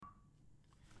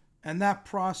And that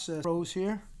process grows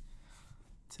here.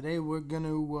 Today we're going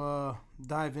to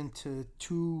dive into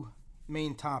two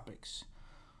main topics.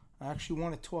 I actually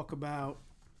want to talk about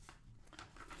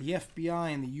the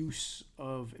FBI and the use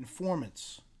of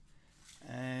informants,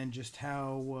 and just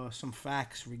how some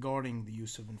facts regarding the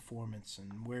use of informants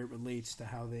and where it relates to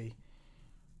how they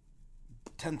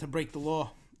tend to break the law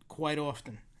quite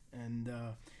often. And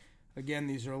again,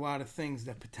 these are a lot of things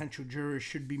that potential jurors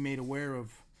should be made aware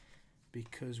of,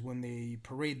 because when they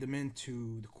parade them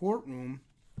into the courtroom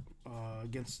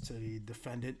against a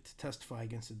defendant, to testify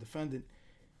against a defendant,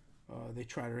 they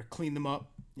try to clean them up,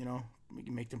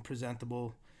 make them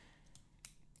presentable,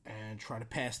 and try to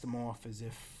pass them off as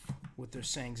if what they're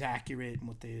saying is accurate and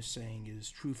what they're saying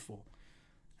is truthful.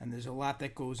 And there's a lot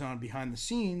that goes on behind the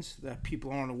scenes that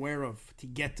people aren't aware of to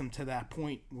get them to that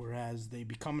point, whereas they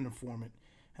become an informant,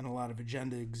 and a lot of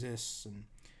agenda exists. And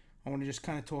I want to just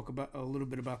kind of talk about a little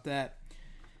bit about that.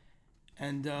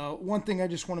 And one thing I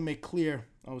just want to make clear,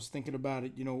 I was thinking about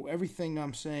it, everything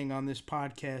I'm saying on this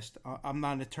podcast, I'm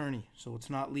not an attorney, so it's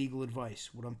not legal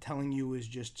advice. What I'm telling you is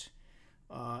just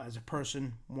as a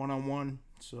person, one-on-one,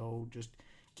 so just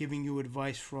giving you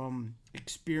advice from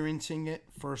experiencing it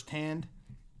firsthand,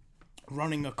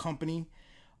 running a company,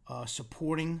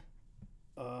 supporting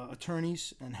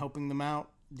attorneys and helping them out,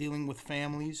 dealing with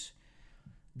families,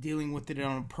 dealing with it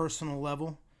on a personal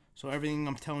level. So everything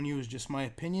I'm telling you is just my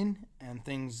opinion and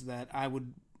things that I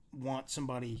would want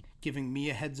somebody giving me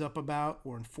a heads up about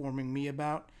or informing me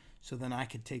about, so then I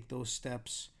could take those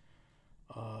steps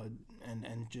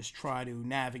and just try to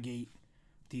navigate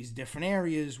these different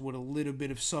areas with a little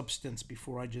bit of substance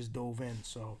before I just dove in.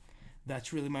 So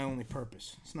that's really my only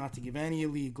purpose. It's not to give any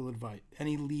legal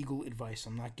advice.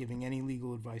 I'm not giving any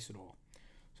legal advice at all.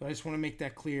 So I just want to make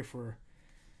that clear for,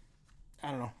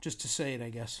 just to say it, I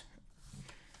guess.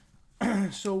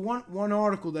 So one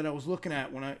article that I was looking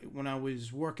at when I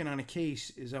was working on a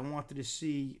case is I wanted to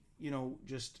see,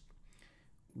 just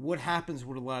what happens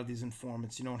with a lot of these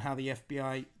informants, and how the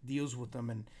FBI deals with them.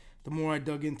 And the more I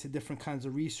dug into different kinds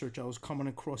of research, I was coming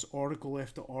across article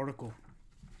after article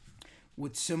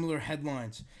with similar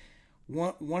headlines.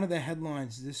 One of the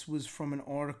headlines, this was from an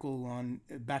article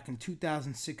back in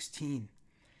 2016,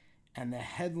 and the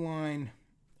headline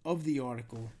of the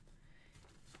article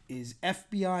is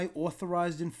FBI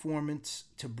authorized informants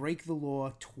to break the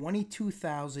law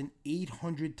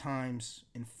 22,800 times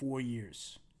in 4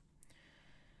 years.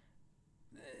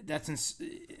 It's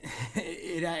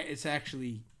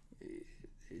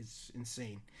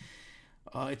insane.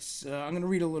 I'm going to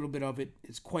read a little bit of it.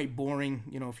 It's quite boring,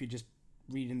 if you just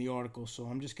read in the article. So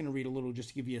I'm just going to read a little just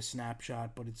to give you a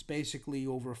snapshot. But it's basically,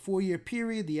 over a 4-year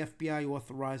period, the FBI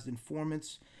authorized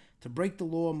informants to break the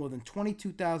law more than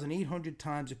 22,800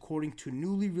 times, according to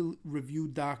newly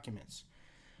reviewed documents.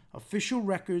 Official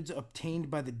records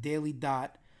obtained by the Daily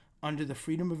Dot under the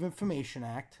Freedom of Information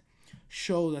Act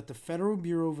show that the Federal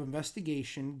Bureau of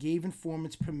Investigation gave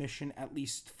informants permission at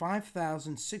least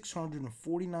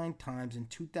 5,649 times in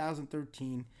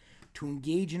 2013 to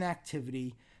engage in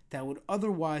activity that would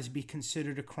otherwise be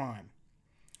considered a crime.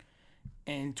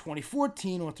 In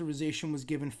 2014, authorization was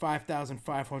given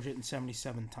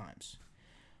 5,577 times.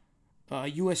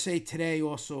 USA Today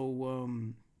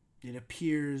also, it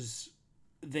appears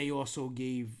they also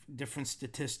gave different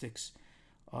statistics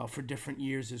for different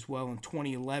years as well. In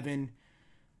 2011,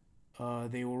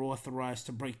 they were authorized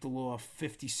to break the law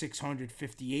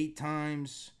 5,658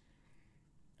 times.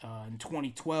 In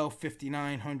 2012,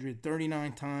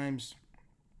 5,939 times,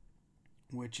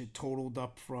 which it totaled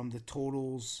up from the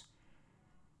totals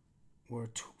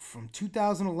were from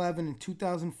 2011 and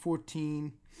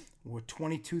 2014 were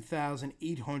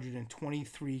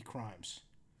 22,823 crimes.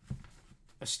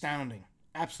 Astounding.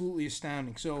 Absolutely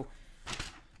astounding. So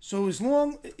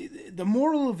the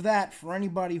moral of that for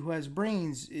anybody who has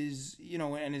brains is,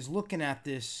 and is looking at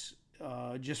this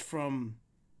just from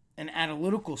an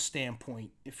analytical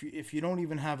standpoint, if you don't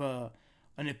even have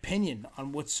an opinion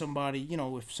on what somebody,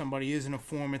 if somebody is an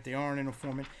informant, they aren't an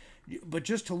informant, but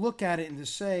just to look at it and to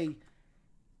say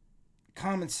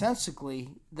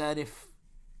commonsensically that if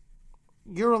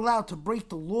you're allowed to break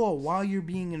the law while you're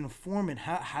being an informant,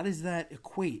 how does that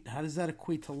equate? How does that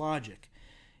equate to logic?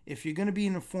 If you're going to be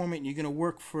an informant and you're going to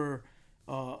work for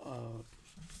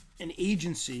an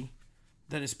agency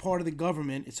that is part of the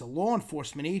government, it's a law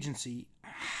enforcement agency,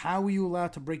 how are you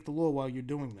allowed to break the law while you're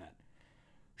doing that?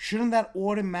 Shouldn't that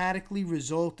automatically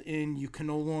result in you can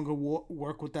no longer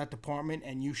work with that department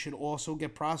and you should also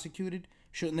get prosecuted?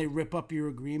 Shouldn't they rip up your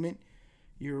agreement,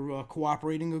 your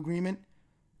cooperating agreement,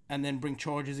 and then bring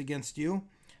charges against you?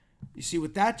 You see,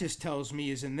 what that just tells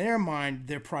me is in their mind,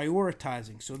 they're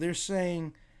prioritizing. So they're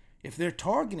saying if they're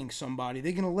targeting somebody,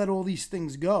 they're going to let all these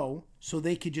things go so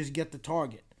they could just get the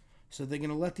target. So they're going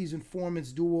to let these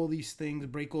informants do all these things,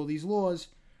 break all these laws,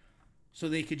 so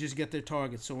they could just get their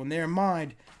target. So in their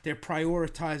mind, they're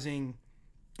prioritizing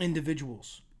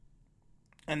individuals.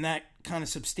 And that kind of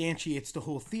substantiates the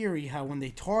whole theory, how when they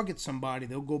target somebody,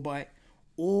 they'll go by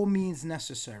all means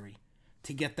necessary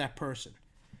to get that person.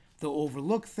 They'll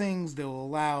overlook things, they'll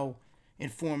allow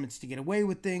informants to get away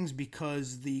with things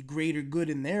because the greater good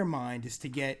in their mind is to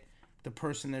get the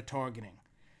person they're targeting.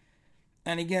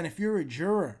 And again, if you're a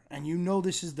juror and you know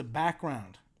this is the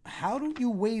background, how do you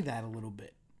weigh that a little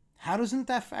bit? How doesn't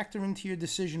that factor into your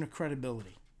decision of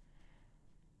credibility?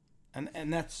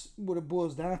 And that's what it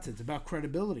boils down to. It's about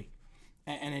credibility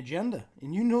and agenda.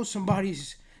 And you know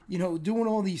somebody's, doing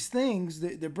all these things,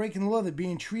 they're breaking the law, they're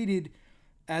being treated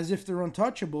as if they're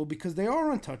untouchable because they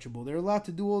are untouchable. They're allowed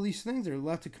to do all these things. They're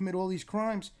allowed to commit all these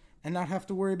crimes and not have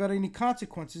to worry about any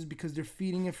consequences because they're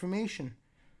feeding information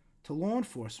to law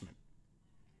enforcement.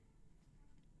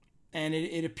 And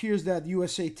it appears that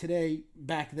USA Today,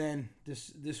 back then,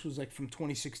 this was like from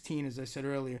 2016, as I said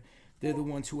earlier, they're the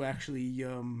ones who actually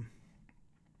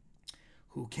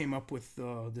who came up with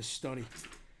this study.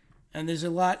 And there's a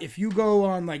lot. If you go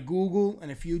on like Google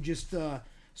and if you just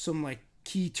some like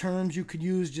key terms you could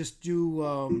use, just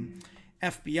do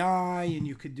FBI, and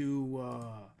you could do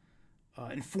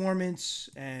informants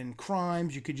and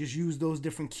crimes. You could just use those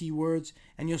different keywords,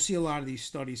 and you'll see a lot of these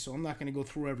studies. So I'm not going to go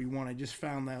through every one. I just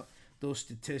found out those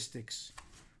statistics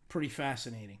pretty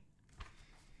fascinating.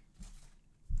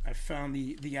 I found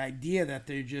the idea that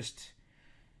they're just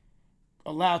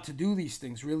allowed to do these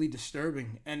things really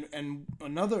disturbing. And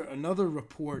another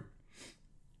report,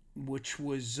 which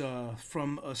was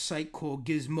from a site called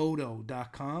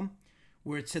Gizmodo.com,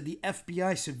 where it said the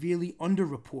FBI severely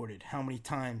underreported how many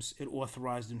times it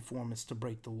authorized informants to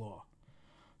break the law.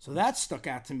 So that stuck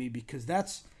out to me because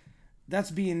that's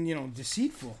being,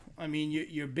 deceitful. I mean,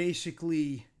 you're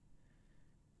basically,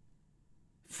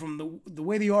 from the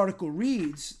way the article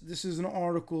reads, this is an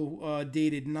article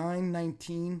dated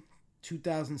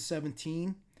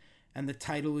 9/19/2017, and the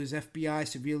title is FBI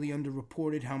severely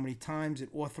underreported how many times it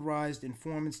authorized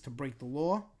informants to break the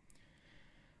law.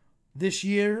 This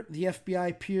year, the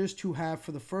FBI appears to have,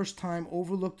 for the first time,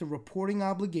 overlooked a reporting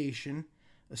obligation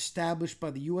established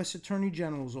by the U.S. Attorney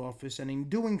General's office, and in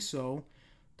doing so,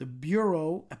 the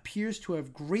Bureau appears to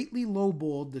have greatly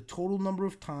lowballed the total number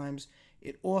of times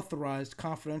it authorized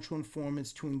confidential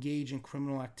informants to engage in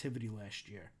criminal activity last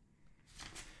year.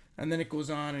 And then it goes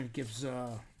on and it gives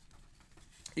a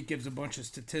bunch of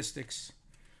statistics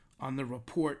on the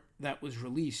report that was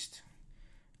released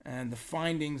and the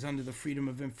findings under the Freedom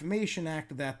of Information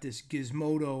Act that this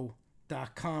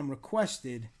Gizmodo.com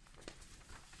requested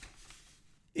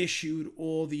issued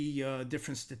all the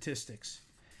different statistics.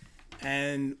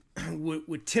 And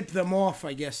would tip them off,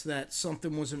 I guess, that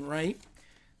something wasn't right.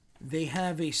 They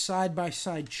have a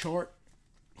side-by-side chart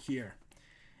here.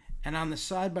 And on the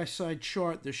side-by-side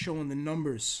chart, they're showing the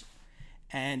numbers.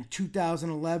 And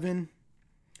 2011,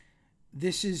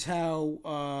 this is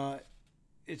how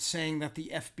it's saying that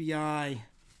the FBI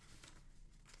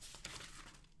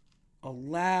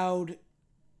allowed,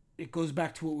 it goes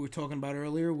back to what we were talking about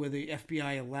earlier, where the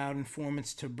FBI allowed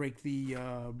informants to break the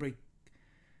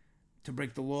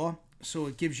law. So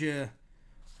it gives you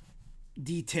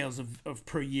details of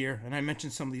per year. And I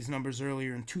mentioned some of these numbers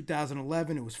earlier. In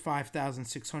 2011, it was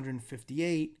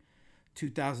 5,658.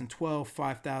 2012,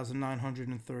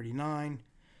 5,939.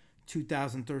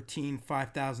 2013,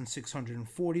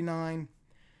 5,649.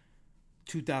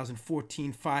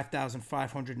 2014,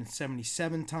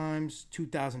 5,577 times.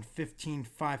 2015,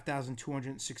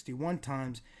 5,261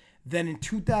 times. Then in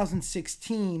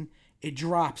 2016, it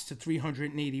drops to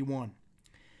 381.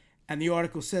 And the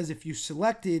article says if you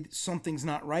selected something's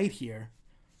not right here,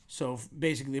 so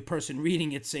basically the person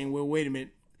reading it saying, well, wait a minute,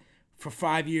 for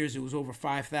 5 years it was over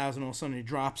 5,000, all of a sudden it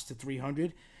drops to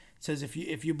 300. It says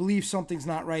if you believe something's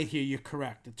not right here, you're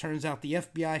correct. It turns out the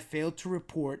FBI failed to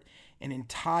report an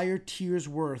entire tier's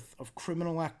worth of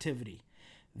criminal activity,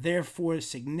 therefore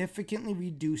significantly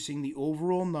reducing the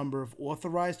overall number of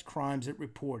authorized crimes it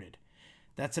reported.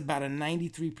 That's about a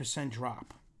 93%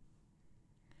 drop.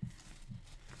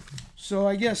 So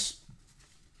I guess,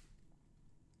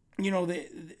 in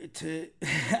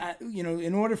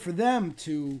order for them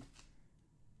to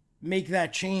make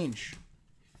that change,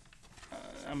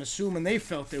 I'm assuming they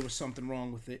felt there was something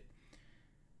wrong with it.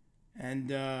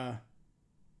 And on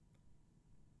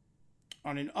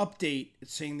an update,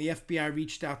 it's saying the FBI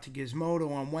reached out to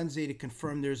Gizmodo on Wednesday to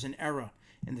confirm there's an error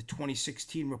in the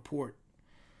 2016 report.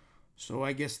 So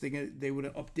I guess they would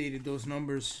have updated those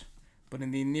numbers. But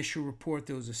in the initial report,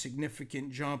 there was a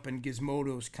significant jump, and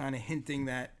Gizmodo's kind of hinting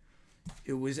that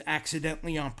it was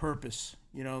accidentally on purpose.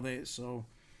 So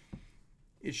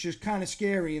it's just kind of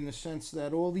scary in the sense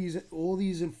that all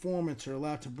these informants are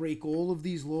allowed to break all of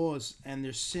these laws, and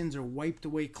their sins are wiped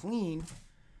away clean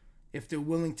if they're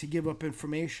willing to give up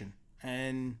information.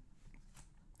 And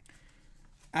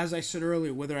as I said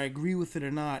earlier, whether I agree with it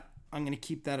or not, I'm going to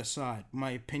keep that aside.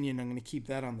 My opinion, I'm going to keep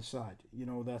that on the side.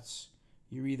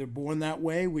 You're either born that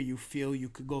way, where you feel you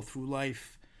could go through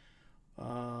life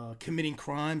committing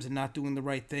crimes and not doing the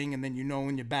right thing, and then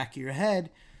in your back of your head,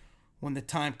 when the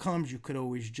time comes, you could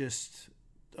always just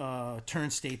turn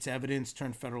state's evidence,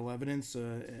 turn federal evidence,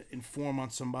 inform on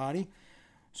somebody.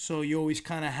 So you always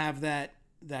kind of have that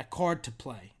card to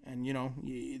play, and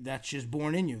that's just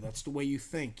born in you. That's the way you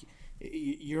think.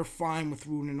 You're fine with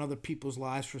ruining other people's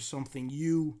lives for something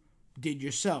you did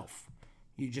yourself.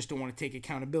 You just don't want to take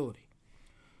accountability.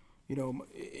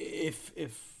 If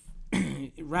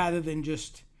rather than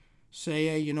just say,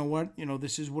 hey, you know what,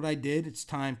 this is what I did, it's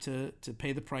time to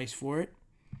pay the price for it,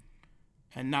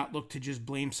 and not look to just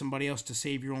blame somebody else to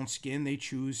save your own skin, they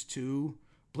choose to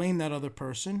blame that other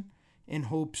person in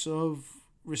hopes of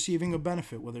receiving a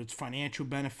benefit, whether it's financial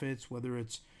benefits, whether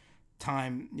it's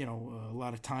time, a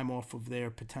lot of time off of their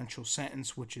potential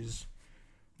sentence, which is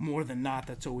more than not,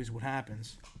 that's always what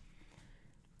happens.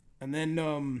 And then,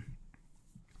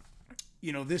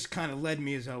 this kind of led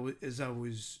me as I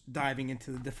was diving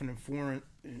into the different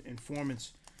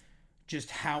informants,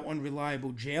 just how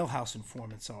unreliable jailhouse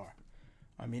informants are.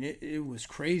 I mean, it was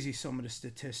crazy, some of the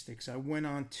statistics. I went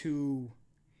on to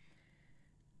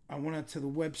the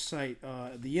website,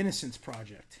 the Innocence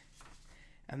Project,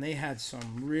 and they had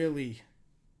some really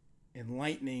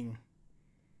enlightening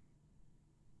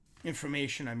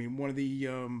information. I mean, one of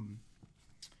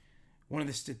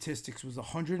the statistics was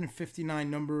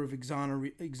 159 number of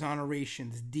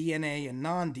exonerations, DNA and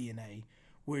non-DNA,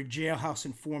 where jailhouse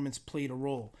informants played a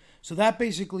role. So that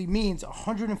basically means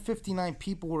 159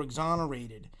 people were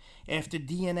exonerated after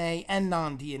DNA and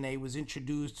non-DNA was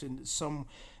introduced on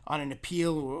an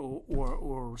appeal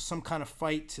or some kind of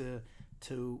fight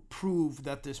to prove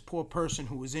that this poor person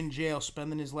who was in jail,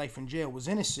 spending his life in jail, was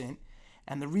innocent.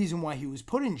 And the reason why he was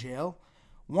put in jail,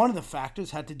 one of the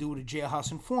factors had to do with a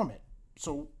jailhouse informant.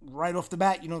 So right off the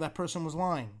bat, that person was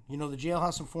lying. The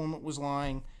jailhouse informant was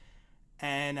lying.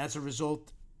 And as a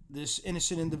result, this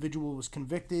innocent individual was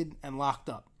convicted and locked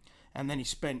up. And then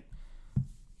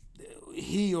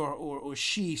he or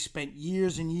she spent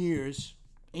years and years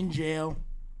in jail,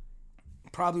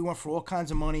 probably went for all kinds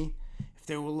of money. If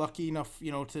they were lucky enough,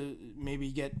 to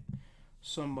maybe get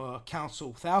some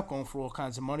counsel without going for all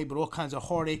kinds of money, but all kinds of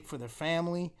heartache for their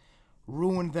family,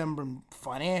 ruined them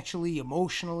financially,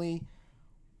 emotionally,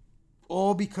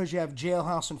 all because you have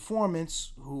jailhouse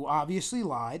informants who obviously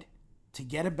lied to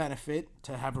get a benefit,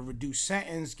 to have a reduced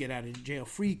sentence, get out of jail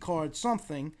free card,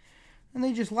 something, and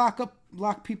they just lock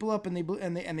people up and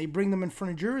they bring them in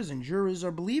front of jurors, and jurors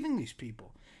are believing these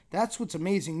people. That's what's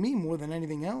amazing me more than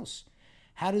anything else.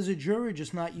 How does a juror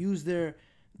just not use their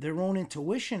own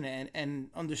intuition and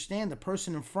understand the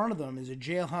person in front of them is a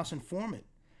jailhouse informant?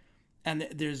 And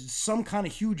there's some kind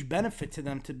of huge benefit to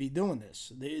them to be doing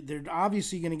this. They're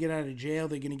obviously going to get out of jail.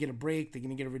 They're going to get a break. They're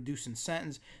going to get a reduced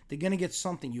sentence. They're going to get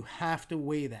something. You have to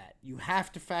weigh that. You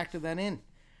have to factor that in.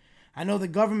 I know the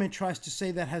government tries to say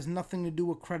that has nothing to do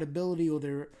with credibility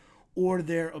or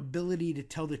their ability to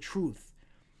tell the truth.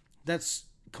 That's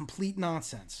complete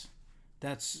nonsense.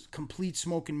 That's complete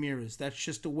smoke and mirrors. That's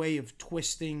just a way of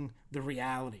twisting the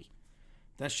reality.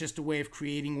 That's just a way of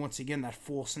creating, once again, that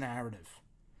false narrative.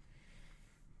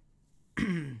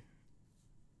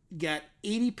 Got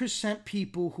 80%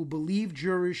 people who believe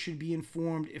jurors should be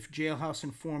informed if jailhouse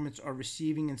informants are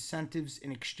receiving incentives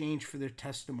in exchange for their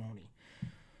testimony.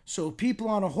 So people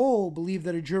on a whole believe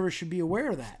that a juror should be aware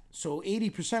of that. So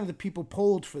 80% of the people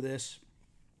polled for this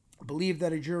believe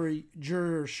that a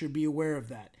juror should be aware of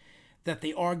that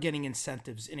they are getting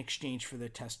incentives in exchange for their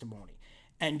testimony.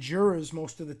 And jurors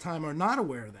most of the time are not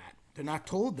aware of that. They're not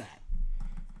told that.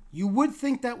 You would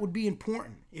think that would be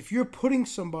important. If you're putting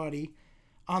somebody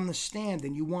on the stand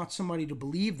and you want somebody to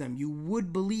believe them, you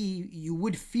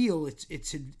would feel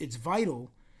it's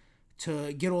vital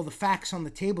to get all the facts on the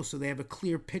table so they have a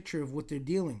clear picture of what they're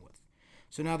dealing with.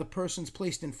 So now the person's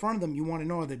placed in front of them, you want to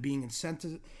know, are they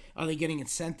getting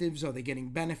incentives? Are they getting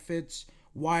benefits?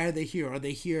 Why are they here? Are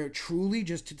they here truly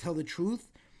just to tell the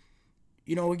truth?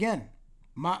 Again,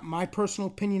 my personal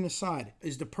opinion aside,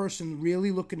 is the person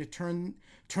really looking to turn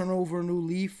over a new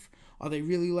leaf? Are they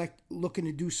really looking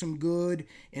to do some good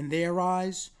in their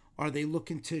eyes? Are they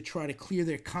looking to try to clear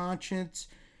their conscience?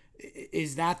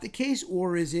 Is that the case?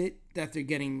 Or is it that they're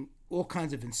getting all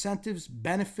kinds of incentives,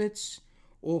 benefits,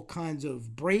 all kinds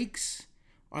of breaks?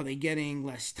 Are they getting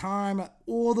less time?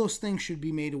 All those things should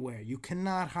be made aware. You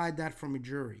cannot hide that from a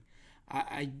jury.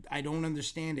 I don't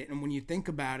understand it. And when you think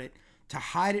about it, to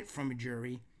hide it from a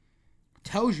jury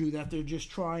tells you that they're just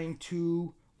trying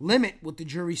to limit what the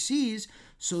jury sees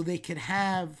so they could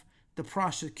have the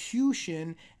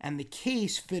prosecution and the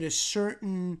case fit a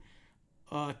certain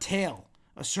tale,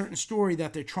 a certain story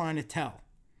that they're trying to tell.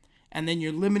 And then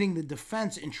you're limiting the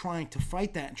defense in trying to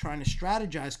fight that and trying to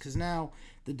strategize, because now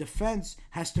the defense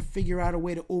has to figure out a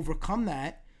way to overcome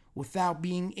that without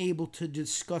being able to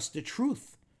discuss the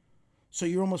truth. So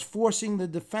you're almost forcing the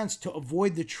defense to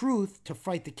avoid the truth to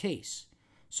fight the case.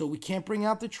 So we can't bring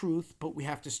out the truth, but we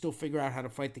have to still figure out how to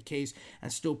fight the case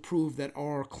and still prove that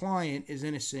our client is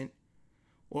innocent,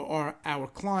 or our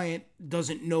client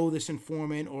doesn't know this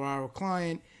informant, or our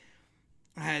client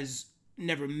has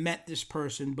never met this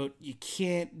person. But you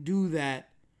can't do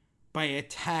that by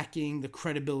attacking the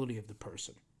credibility of the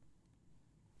person.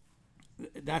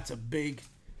 That's a big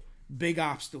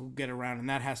obstacle to get around, and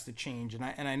that has to change. And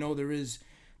I know there's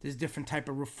different type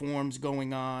of reforms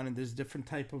going on, and there's different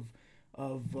type of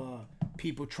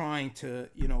people trying to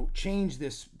change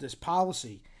this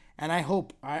policy. And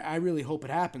I really hope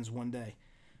it happens one day.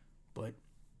 But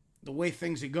the way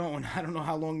things are going, I don't know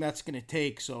how long that's going to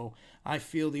take. So I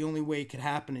feel the only way it could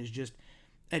happen is just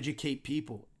educate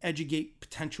people, educate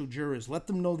potential jurors, let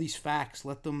them know these facts,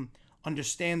 let them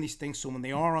understand these things, so when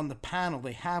they are on the panel,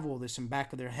 they have all this in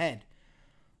back of their head.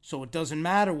 So it doesn't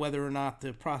matter whether or not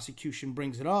the prosecution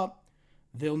brings it up,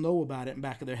 they'll know about it in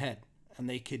back of their head, and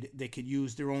they could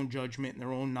use their own judgment and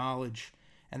their own knowledge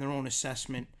and their own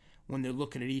assessment when they're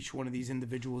looking at each one of these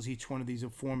individuals, each one of these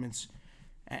informants,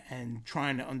 and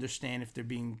trying to understand if they're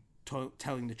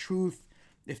telling the truth,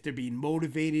 if they're being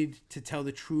motivated to tell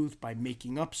the truth by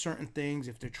making up certain things,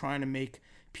 if they're trying to make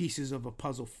pieces of a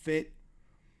puzzle fit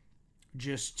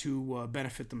just to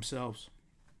benefit themselves.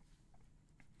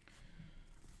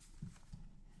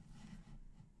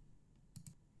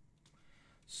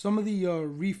 Some of the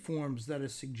reforms that are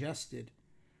suggested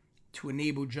to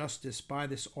enable justice by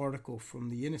this article from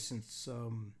the Innocence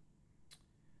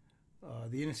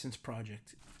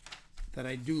Project that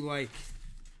I do like.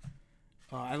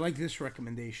 I like this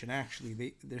recommendation,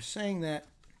 actually. They're saying that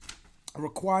a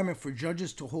requirement for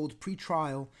judges to hold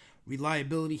pretrial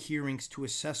reliability hearings to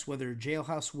assess whether a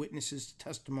jailhouse witness's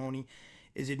testimony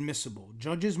is admissible.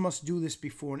 Judges must do this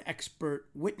before an expert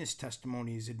witness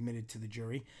testimony is admitted to the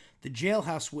jury. The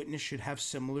jailhouse witness should have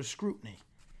similar scrutiny.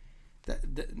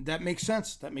 That makes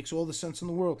sense. That makes all the sense in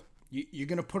the world. You're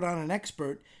going to put on an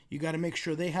expert. You got to make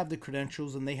sure they have the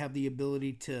credentials and they have the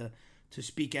ability to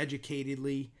speak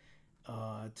educatedly,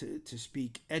 to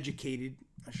speak educated,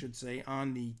 I should say,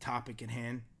 on the topic at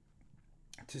hand,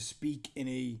 to speak in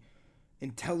a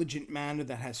intelligent manner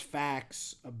that has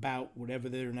facts about whatever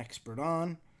they're an expert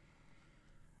on.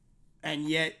 And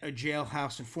yet a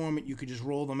jailhouse informant, you could just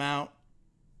roll them out,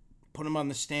 put them on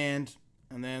the stand,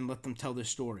 and then let them tell their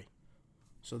story.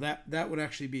 So that would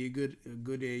actually be a good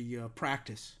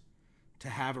practice, to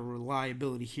have a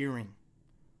reliability hearing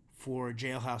for a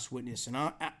jailhouse witness, and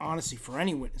honestly for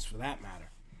any witness for that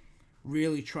matter.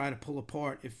 Really try to pull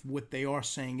apart if what they are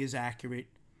saying is accurate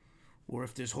or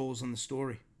if there's holes in the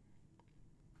story.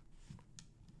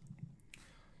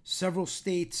 Several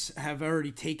states have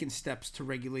already taken steps to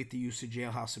regulate the use of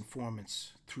jailhouse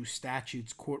informants through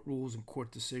statutes, court rules, and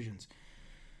court decisions.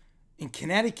 In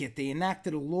Connecticut, they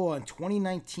enacted a law in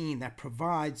 2019 that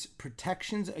provides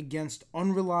protections against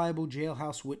unreliable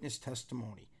jailhouse witness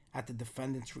testimony. At the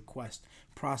defendant's request,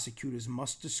 prosecutors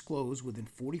must disclose within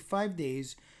 45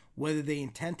 days whether they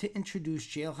intend to introduce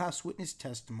jailhouse witness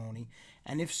testimony,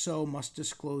 and if so, must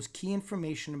disclose key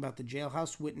information about the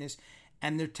jailhouse witness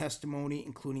and their testimony,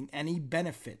 including any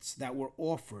benefits that were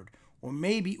offered or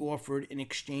may be offered in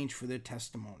exchange for their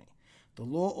testimony. The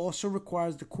law also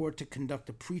requires the court to conduct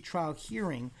a pretrial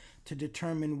hearing to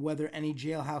determine whether any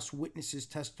jailhouse witness's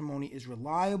testimony is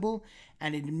reliable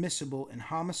and admissible in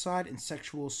homicide and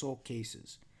sexual assault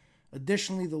cases.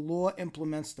 Additionally, the law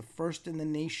implements the first in the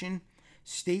nation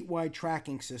statewide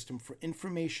tracking system for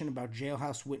information about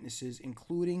jailhouse witnesses,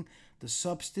 including the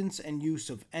substance and use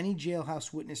of any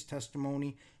jailhouse witness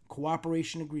testimony,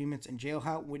 cooperation agreements, and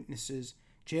jailhouse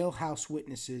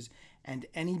witnesses, and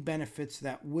any benefits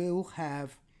that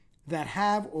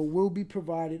have or will be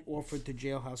provided offered to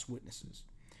jailhouse witnesses.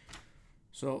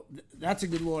 So that's a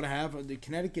good law to have. The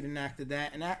Connecticut enacted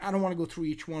that, and I don't want to go through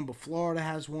each one, but Florida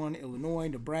has one, Illinois,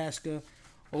 Nebraska,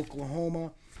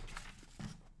 Oklahoma.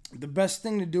 The best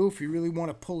thing to do if you really want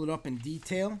to pull it up in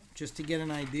detail, just to get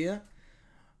an idea,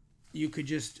 you could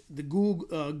just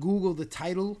Google the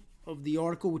title of the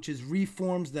article, which is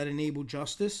 "Reforms That Enable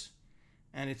Justice,"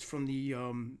 and it's from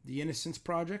the Innocence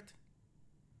Project.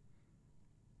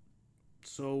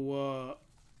 So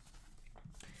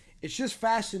it's just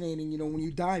fascinating, when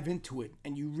you dive into it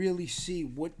and you really see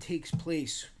what takes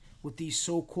place with these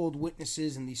so-called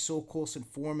witnesses and these so-called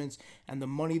informants and the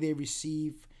money they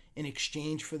receive in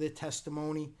exchange for their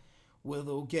testimony, where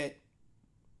they'll get,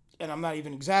 and I'm not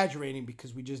even exaggerating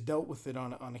because we just dealt with it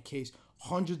on a case,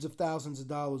 hundreds of thousands of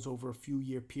dollars over a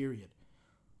few-year period.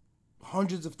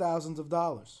 Hundreds of thousands of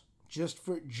dollars just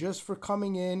for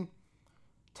coming in,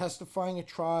 testifying at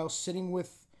trial, sitting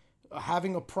with,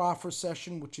 having a proffer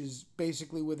session, which is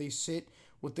basically where they sit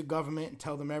with the government and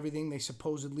tell them everything they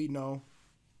supposedly know,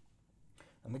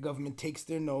 and the government takes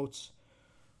their notes,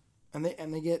 and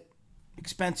they get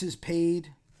expenses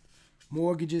paid,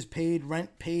 mortgages paid,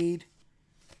 rent paid.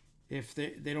 If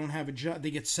they don't have a job,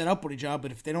 they get set up with a job.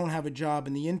 But if they don't have a job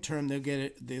in the interim, they'll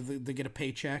get a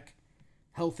paycheck,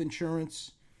 health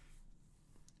insurance.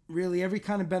 Really, every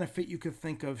kind of benefit you could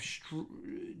think of,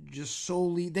 just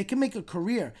solely, they can make a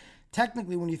career.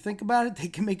 Technically, when you think about it, they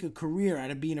can make a career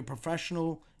out of being a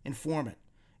professional informant.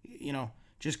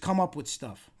 Just come up with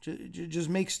stuff. Just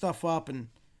make stuff up and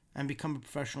become a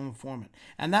professional informant.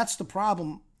 And that's the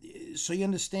problem. So you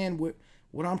understand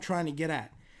what I'm trying to get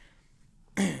at.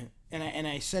 And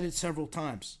I said it several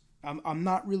times. I'm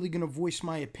not really going to voice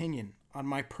my opinion on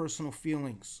my personal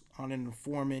feelings on an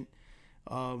informant.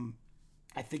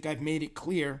 I think I've made it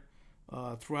clear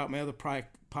throughout my other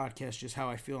podcasts just how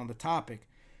I feel on the topic.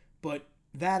 But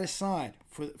that aside,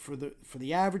 for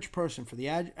the average person, for the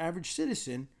average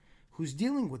citizen who's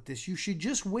dealing with this, you should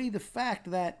just weigh the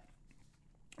fact that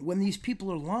when these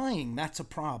people are lying, that's a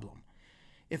problem.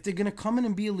 If they're going to come in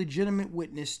and be a legitimate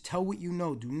witness, tell what you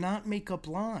know. Do not make up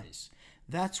lies.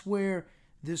 That's where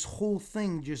this whole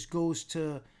thing just goes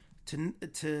to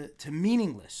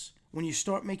meaningless. When you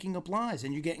start making up lies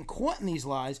and you're getting caught in these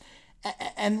lies,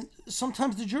 and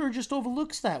sometimes the juror just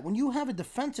overlooks that. When you have a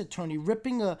defense attorney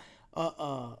ripping a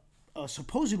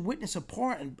supposed witness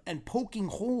apart and poking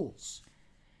holes,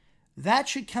 that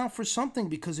should count for something,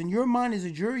 because in your mind as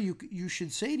a juror, you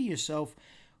should say to yourself,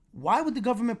 why would the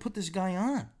government put this guy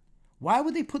on? Why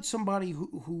would they put somebody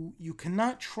who you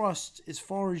cannot trust as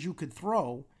far as you could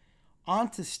throw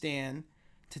onto stand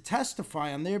to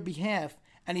testify on their behalf,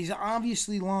 and he's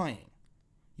obviously lying?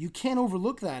 You can't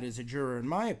overlook that as a juror, in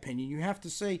my opinion. You have to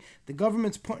say the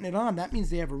government's putting it on. That means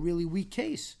they have a really weak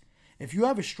case. If you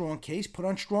have a strong case, put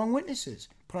on strong witnesses.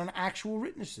 Put on actual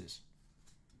witnesses.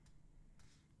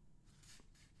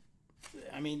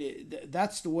 I mean,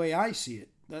 that's the way I see it.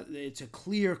 It's a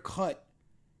clear-cut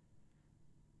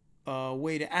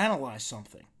way to analyze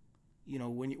something.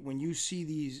 When you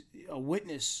see a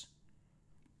witness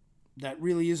that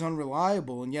really is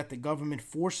unreliable, and yet the government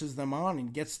forces them on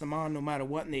and gets them on no matter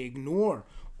what, and they ignore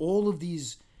all of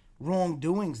these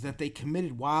wrongdoings that they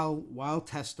committed while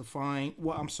testifying.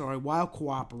 While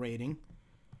cooperating,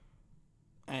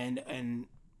 and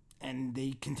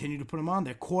they continue to put them on.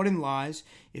 They're caught in lies.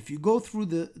 If you go through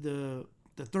the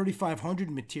 3500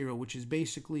 material, which is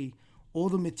basically all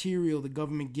the material the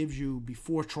government gives you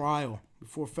before trial,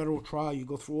 before federal trial, you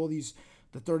go through all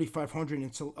the 3500, and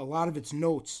it's a lot of its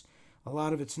notes. A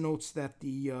lot of its notes that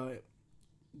the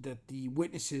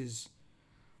witnesses,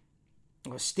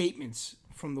 statements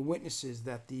from the witnesses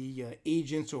that the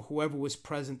agents or whoever was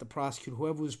present, the prosecutor,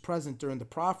 whoever was present during the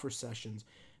proffer sessions,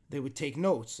 they would take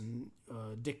notes and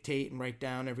dictate and write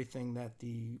down everything that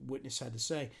the witness had to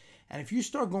say. And if you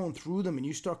start going through them and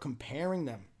you start comparing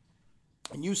them,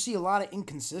 and you see a lot of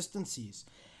inconsistencies,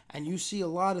 and you see a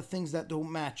lot of things that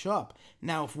don't match up.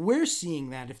 Now, if we're seeing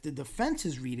that, if the defense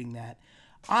is reading that,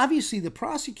 obviously the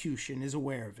prosecution is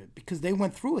aware of it because they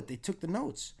went through it. They took the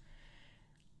notes.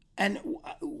 And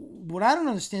what I don't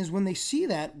understand is when they see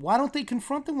that, why don't they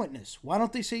confront the witness? Why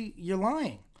don't they say, you're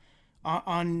lying?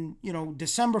 On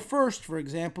December 1st, for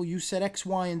example, you said X,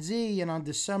 Y, and Z, and on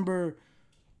December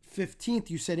 15th,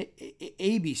 you said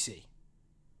ABC.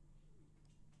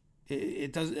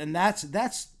 It does, and that's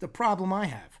the problem I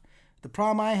have. The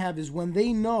problem I have is when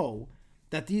they know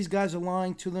that these guys are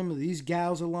lying to them, or these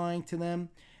gals are lying to them,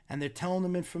 and they're telling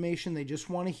them information they just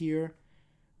want to hear,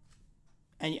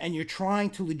 and you're trying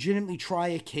to legitimately try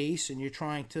a case, and you're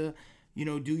trying to,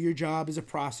 do your job as a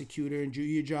prosecutor and do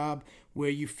your job where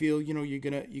you feel, you're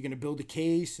gonna build a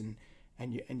case and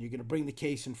and you're going to bring the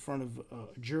case in front of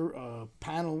a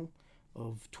panel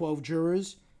of 12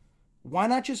 jurors, why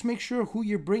not just make sure who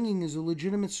you're bringing is a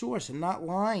legitimate source and not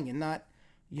lying and not,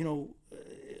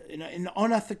 an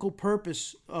unethical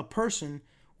person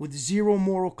with zero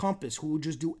moral compass who will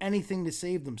just do anything to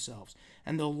save themselves.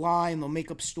 And they'll lie and they'll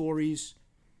make up stories.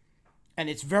 And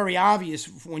it's very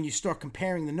obvious when you start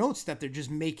comparing the notes that they're just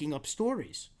making up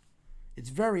stories. It's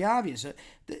very obvious.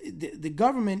 The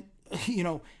government,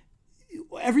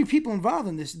 every people involved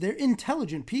in this, they're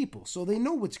intelligent people. So they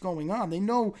know what's going on. They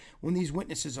know when these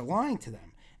witnesses are lying to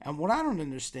them. And what I don't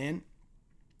understand,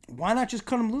 why not just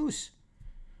cut them loose?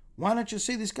 Why not just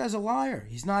say this guy's a liar?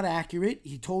 He's not accurate.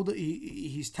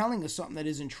 He's telling us something that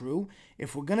isn't true.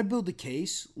 If we're going to build a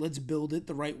case, let's build it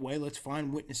the right way. Let's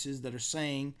find witnesses that are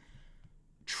saying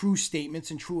true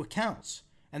statements and true accounts.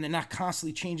 And they're not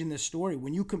constantly changing their story.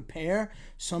 When you compare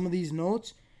some of these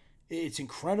notes, it's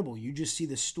incredible. You just see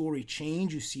the story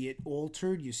change. You see it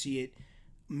altered. You see it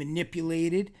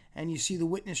manipulated. And you see the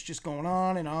witness just going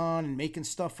on and making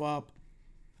stuff up.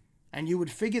 And you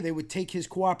would figure they would take his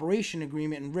cooperation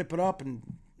agreement and rip it up and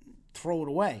throw it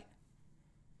away.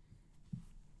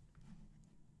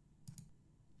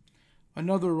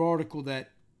 Another article that,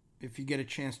 if you get a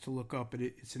chance to look up,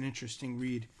 it's an interesting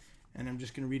read. And I'm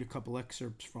just going to read a couple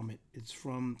excerpts from it. It's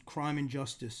from Crime and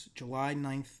Justice, July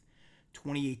 9th,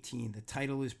 2018. The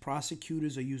title is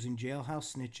Prosecutors Are Using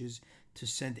Jailhouse Snitches to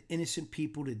Send Innocent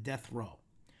People to Death Row.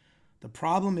 The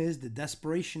problem is the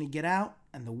desperation to get out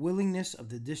and the willingness of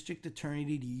the district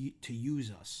attorney to use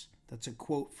us. That's a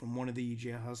quote from one of the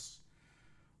jailhouse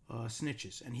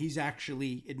snitches. And he's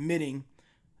actually admitting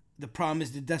the problem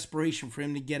is the desperation for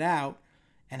him to get out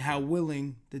and how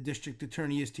willing the district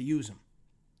attorney is to use him.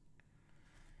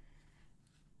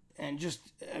 And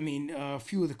a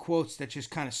few of the quotes that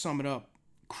just kind of sum it up.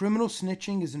 Criminal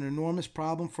snitching is an enormous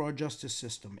problem for our justice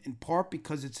system, in part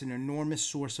because it's an enormous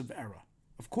source of error.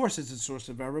 Of course it's a source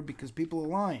of error because people are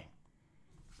lying.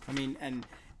 And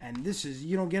this is,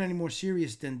 you don't get any more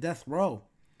serious than death row.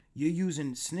 You're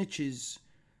using snitches,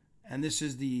 and this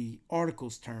is the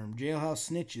article's term,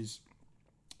 jailhouse snitches,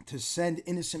 to send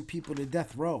innocent people to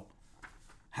death row.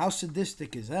 How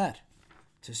sadistic is that?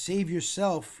 To save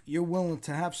yourself, you're willing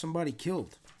to have somebody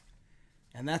killed.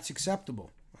 And that's acceptable.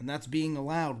 And that's being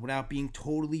allowed without being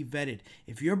totally vetted.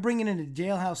 If you're bringing in a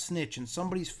jailhouse snitch and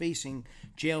somebody's facing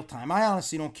jail time, I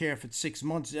honestly don't care if it's 6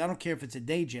 months. I don't care if it's a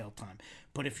day jail time.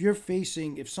 But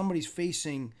if somebody's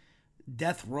facing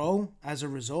death row as a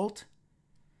result,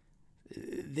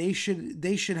 they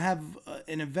should have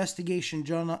an investigation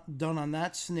done on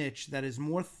that snitch that is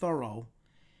more thorough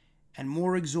and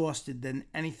more exhausted than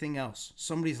anything else.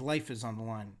 Somebody's life is on the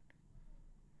line.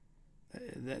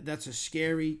 That's a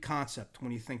scary concept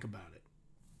when you think about it.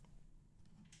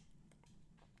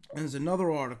 And there's another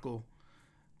article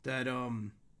that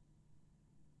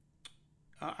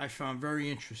I found very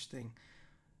interesting.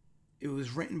 It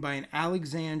was written by an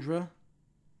Alexandra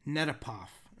Netapoff.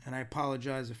 And I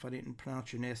apologize if I didn't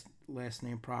pronounce your last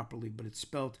name properly, but it's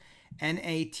spelled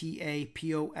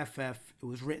Natapoff. It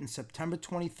was written September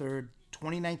 23rd,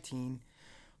 2019.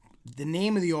 The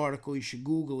name of the article, you should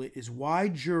Google it, is Why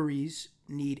Juries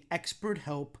Need Expert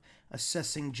Help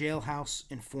Assessing Jailhouse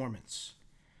Informants.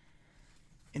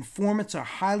 Informants are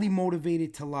highly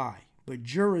motivated to lie, but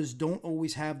jurors don't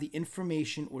always have the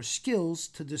information or skills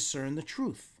to discern the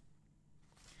truth.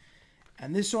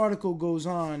 And this article goes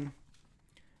on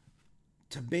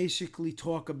to basically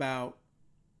talk about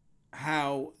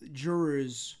how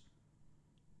jurors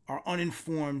are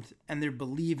uninformed and they're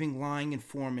believing lying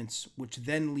informants, which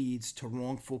then leads to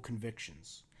wrongful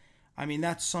convictions.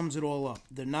 That sums it all up.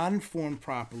 They're not informed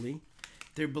properly.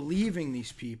 They're believing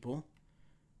these people.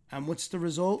 And what's the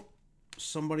result?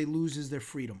 Somebody loses their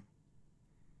freedom.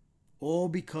 All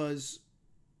because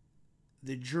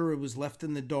the juror was left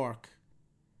in the dark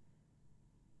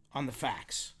on the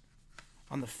facts.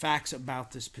 On the facts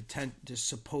about this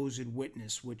supposed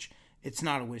witness, which it's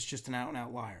not a witness, just an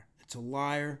out-and-out liar. It's a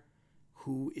liar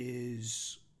who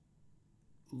is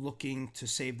looking to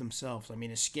save themselves.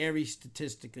 A scary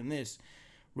statistic in this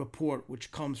report,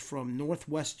 which comes from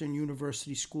Northwestern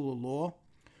University School of Law,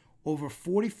 over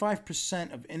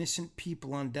 45% of innocent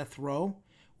people on death row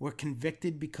were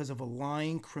convicted because of a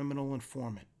lying criminal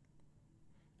informant.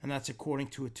 And that's according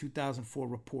to a 2004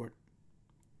 report.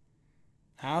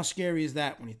 How scary is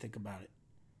that when you think about it?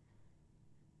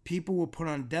 People were put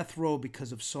on death row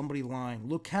because of somebody lying.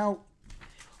 Look how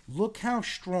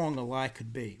strong a lie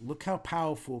could be. Look how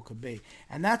powerful it could be.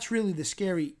 And that's really the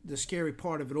scary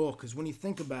part of it all, because when you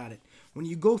think about it, when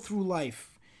you go through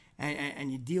life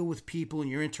and you deal with people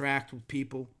and you interact with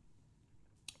people,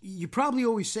 you probably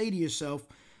always say to yourself,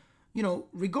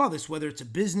 regardless whether it's a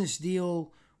business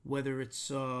deal, whether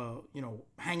it's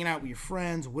hanging out with your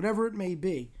friends, whatever it may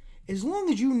be, as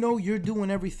long as you know you're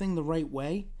doing everything the right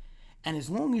way, and as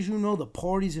long as you know the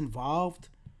parties involved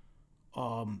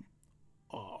are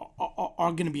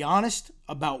going to be honest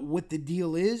about what the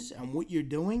deal is and what you're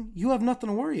doing, you have nothing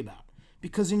to worry about.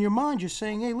 Because in your mind, you're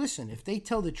saying, hey, listen, if they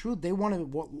tell the truth, they want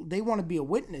to be a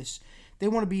witness, they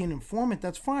want to be an informant,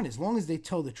 that's fine. As long as they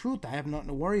tell the truth, I have nothing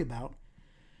to worry about.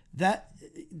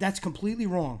 That's completely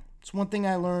wrong. It's one thing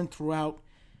I learned throughout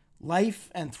life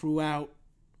and throughout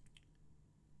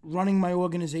running my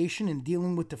organization and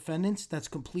dealing with defendants. That's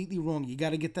completely wrong. You got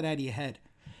to get that out of your head.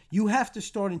 You have to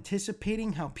start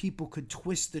anticipating how people could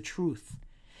twist the truth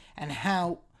and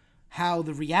how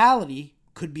the reality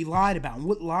could be lied about and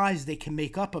what lies they can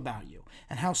make up about you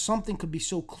and how something could be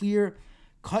so clear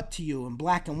cut to you in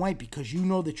black and white because you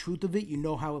know the truth of it, you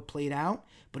know how it played out.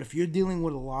 But if you're dealing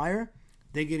with a liar,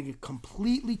 they're going to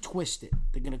completely twist it.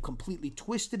 They're going to completely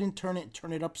twist it and turn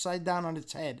it upside down on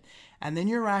its head. And then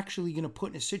you're actually going to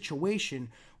put in a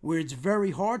situation where it's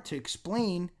very hard to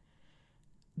explain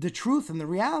the truth and the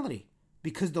reality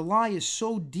because the lie is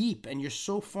so deep and you're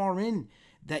so far in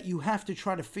that you have to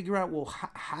try to figure out, well,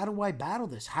 how do I battle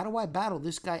this? How do I battle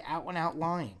this guy out and out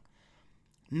lying?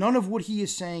 None of what he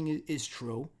is saying is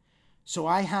true. So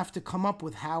I have to come up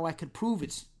with how I could prove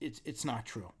it's not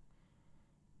true.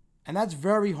 And that's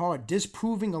very hard.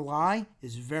 Disproving a lie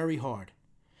is very hard.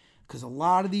 Because a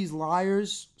lot of these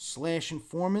liars /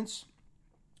 informants,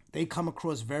 they come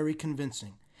across very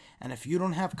convincing. And if you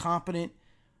don't have competent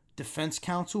defense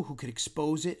counsel who could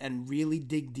expose it and really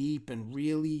dig deep and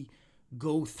really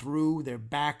go through their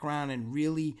background and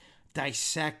really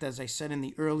dissect, as I said in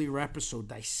the earlier episode,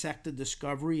 dissect the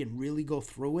discovery and really go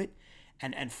through it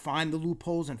and find the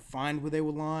loopholes and find where they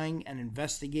were lying and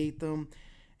investigate them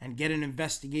and get an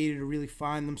investigator to really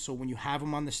find them so when you have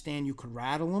them on the stand, you could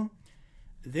rattle them,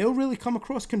 they'll really come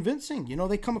across convincing.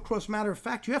 They come across matter of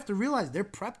fact. You have to realize they're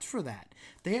prepped for that.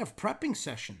 They have prepping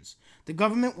sessions. The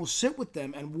government will sit with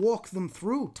them and walk them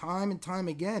through time and time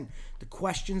again. The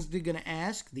questions they're going to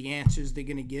ask, the answers they're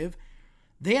going to give.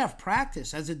 They have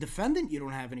practice. As a defendant, you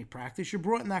don't have any practice. You're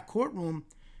brought in that courtroom.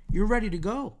 You're ready to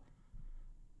go.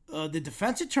 The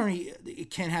defense attorney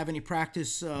can't have any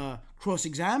practice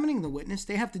cross-examining the witness.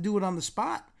 They have to do it on the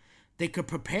spot. They could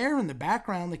prepare in the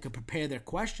background. They could prepare their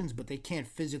questions, but they can't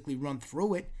physically run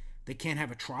through it. They can't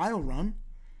have a trial run.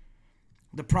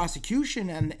 The prosecution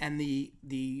and the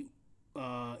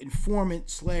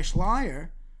informant /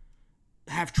 liar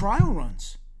have trial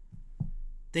runs.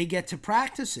 They get to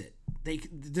practice it.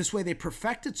 This way they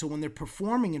perfect it. So when they're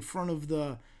performing in front of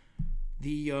the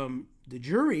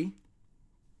jury,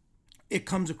 it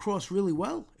comes across really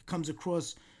well. It comes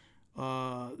across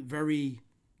very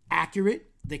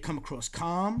accurate. They come across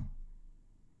calm.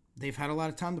 They've had a lot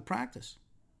of time to practice.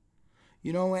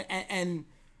 And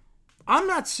I'm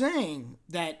not saying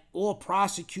that all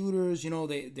prosecutors,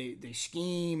 they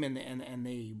scheme and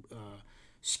they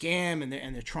scam and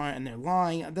they're trying and they're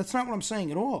lying. That's not what I'm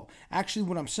saying at all. Actually,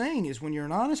 what I'm saying is when you're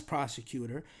an honest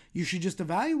prosecutor, you should just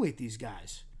evaluate these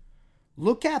guys.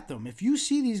 Look at them. If you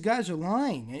see these guys are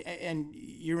lying and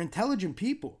you're intelligent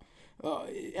people,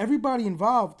 everybody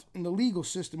involved in the legal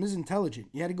system is intelligent.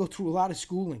 You had to go through a lot of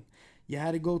schooling. You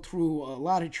had to go through a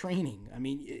lot of training. I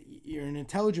mean, you're an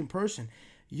intelligent person.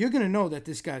 You're going to know that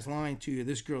this guy's lying to you,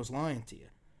 this girl's lying to you.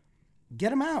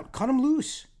 Get them out. Cut them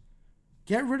loose.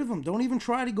 Get rid of them. Don't even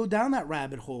try to go down that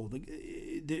rabbit hole.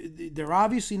 They're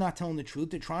obviously not telling the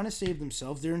truth. They're trying to save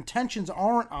themselves. Their intentions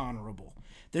aren't honorable.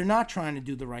 They're not trying to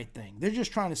do the right thing. They're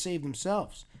just trying to save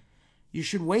themselves. You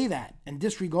should weigh that and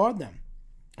disregard them.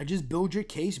 And just build your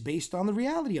case based on the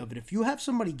reality of it. If you have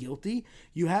somebody guilty,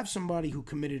 you have somebody who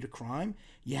committed a crime,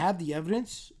 you have the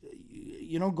evidence,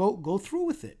 go through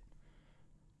with it.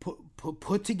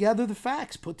 Put together the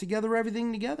facts. Put together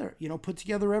everything together. Put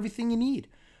together everything you need.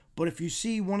 But if you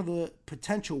see one of the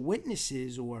potential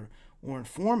witnesses or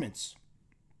informants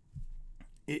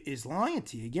is lying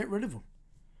to you, get rid of them.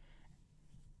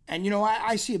 And,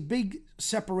 I see a big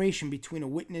separation between a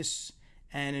witness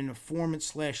and an informant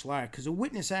 / liar. Because a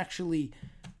witness actually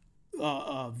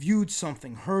viewed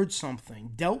something, heard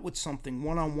something, dealt with something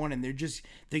one-on-one, and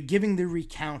they're giving their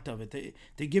recount of it.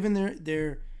 They're giving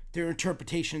their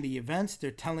interpretation of the events.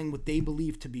 They're telling what they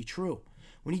believe to be true.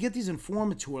 When you get these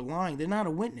informants who are lying, they're not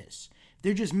a witness.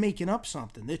 They're just making up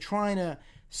something. They're trying to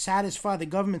satisfy the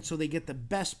government so they get the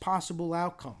best possible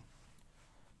outcome.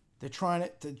 They're trying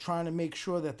to make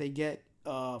sure that they get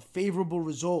a favorable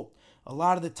result. A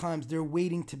lot of the times they're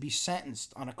waiting to be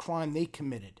sentenced on a crime they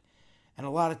committed. And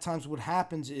a lot of times what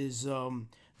happens is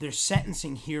their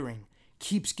sentencing hearing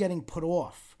keeps getting put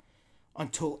off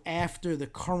until after the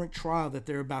current trial that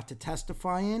they're about to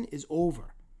testify in is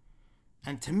over.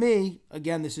 And to me,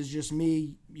 again, this is just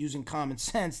me using common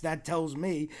sense, that tells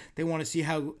me they want to see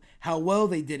how well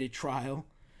they did at trial,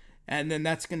 and then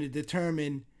that's going to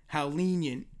determine how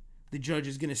lenient the judge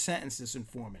is going to sentence this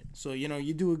informant. So,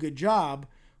 you do a good job,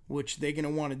 which they're going to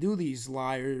want to do, these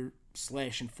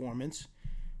liar/informants,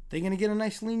 they're going to get a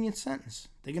nice lenient sentence.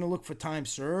 They're going to look for time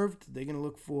served. They're going to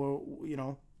look for,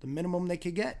 the minimum they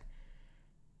could get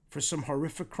for some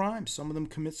horrific crimes. Some of them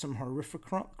commit some horrific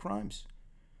crimes.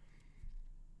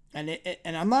 And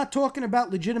I'm not talking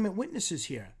about legitimate witnesses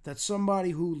here. That's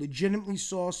somebody who legitimately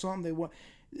saw something. They want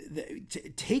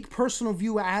take personal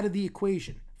view out of the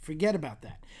equation. Forget about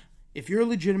that. If you're a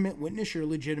legitimate witness, you're a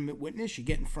legitimate witness. You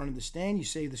get in front of the stand, you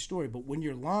say the story. But when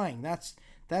you're lying, that's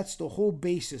the whole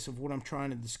basis of what I'm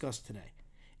trying to discuss today.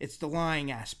 It's the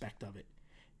lying aspect of it.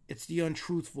 It's the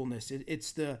untruthfulness.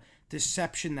 It's the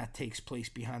deception that takes place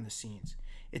behind the scenes.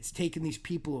 It's taking these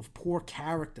people of poor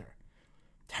character,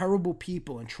 terrible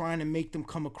people, and trying to make them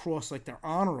come across like they're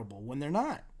honorable when they're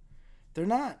not. They're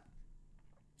not.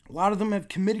 A lot of them have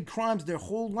committed crimes their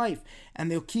whole life, and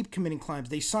they'll keep committing crimes.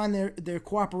 They sign their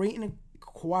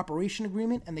cooperation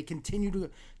agreement, and they continue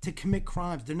to commit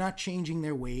crimes. They're not changing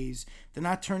their ways. They're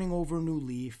not turning over a new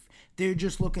leaf. They're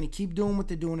just looking to keep doing what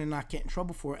they're doing and not get in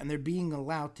trouble for it, and they're being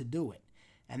allowed to do it.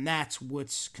 And that's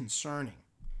what's concerning.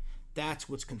 That's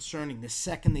what's concerning. The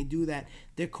second they do that,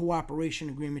 their cooperation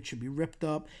agreement should be ripped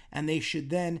up, and they should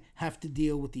then have to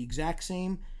deal with the exact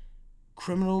same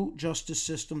criminal justice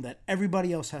system that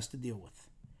everybody else has to deal with.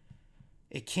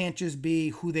 It can't just be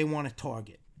who they want to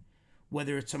target.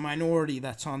 Whether it's a minority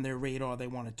that's on their radar they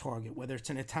want to target, whether it's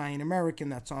an Italian American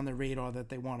that's on their radar that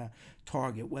they want to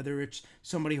target, whether it's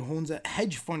somebody who owns a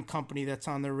hedge fund company that's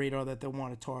on their radar that they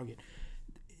want to target.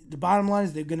 The bottom line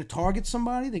is they're going to target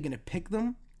somebody, they're going to pick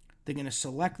them, they're going to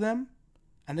select them,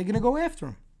 and they're going to go after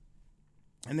them.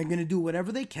 And they're going to do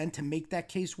whatever they can to make that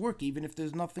case work, even if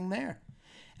there's nothing there.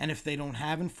 And if they don't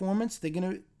have informants, they're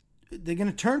going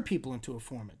to turn people into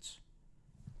informants.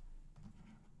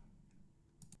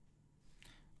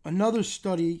 Another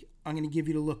study I'm going to give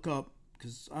you to look up,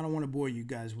 because I don't want to bore you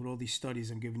guys with all these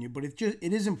studies I'm giving you, but it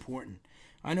is important.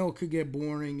 I know it could get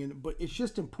boring, but it's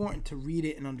just important to read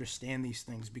it and understand these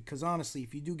things, because honestly,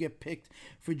 if you do get picked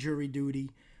for jury duty,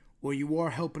 or you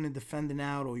are helping a defendant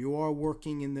out, or you are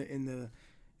working in the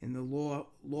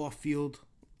law field,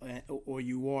 or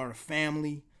you are a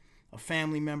family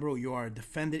member, or you are a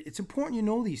defendant, it's important you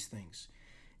know these things.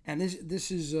 And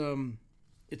this is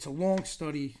it's a long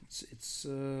study. It's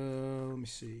let me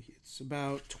see. It's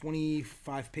about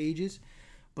 25 pages.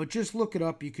 But just look it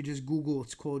up. You could just Google.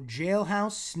 It's called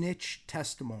Jailhouse Snitch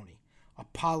Testimony, a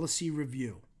Policy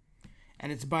Review.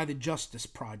 And it's by the Justice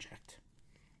Project.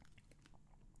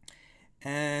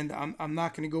 And I'm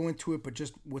not going to go into it, but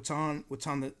just what's on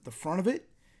the front of it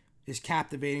is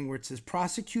captivating, where it says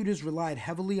prosecutors relied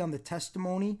heavily on the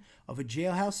testimony of a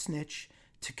jailhouse snitch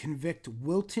to convict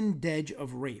Wilton Dedge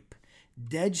of rape.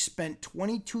 Dedge spent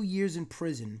 22 years in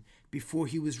prison before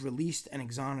he was released and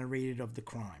exonerated of the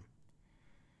crime.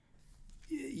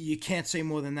 You can't say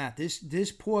more than that.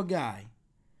 This poor guy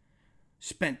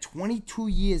spent 22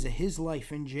 years of his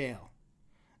life in jail.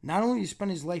 Not only did he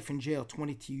spend his life in jail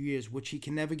 22 years, which he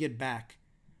can never get back,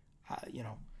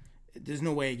 there's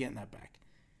no way of getting that back.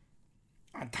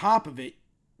 On top of it,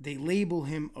 they label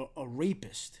him a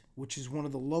rapist, which is one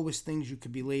of the lowest things you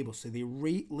could be labeled. So they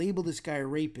label this guy a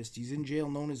rapist. He's in jail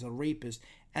known as a rapist,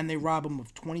 and they rob him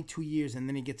of 22 years, and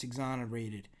then he gets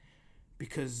exonerated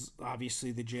because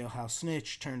obviously the jailhouse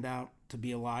snitch turned out to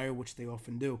be a liar, which they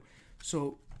often do.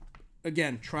 So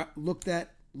again, look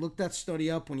that study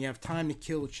up when you have time to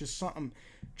kill. It's just something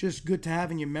just good to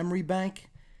have in your memory bank.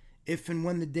 If and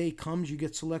when the day comes you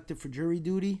get selected for jury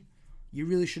duty, you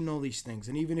really should know these things.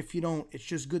 And even if you don't, it's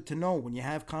just good to know when you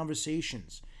have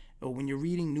conversations or when you're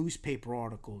reading newspaper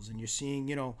articles and you're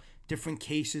seeing, different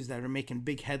cases that are making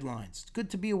big headlines. It's good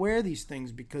to be aware of these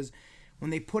things, because when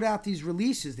they put out these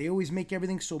releases, they always make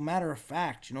everything so matter of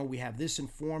fact. We have this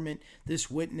informant,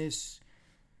 this witness.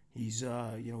 He's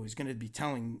going to be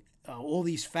telling all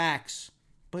these facts.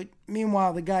 But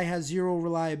meanwhile, the guy has zero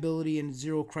reliability and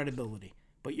zero credibility.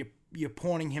 But you're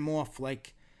pawning him off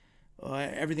like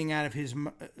everything out of his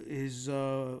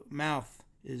mouth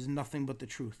is nothing but the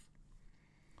truth.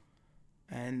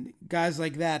 And guys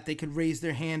like that, they could raise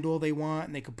their hand all they want,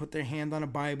 and they could put their hand on a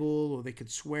Bible, or they could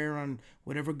swear on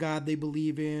whatever God they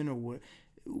believe in, or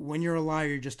when you're a liar,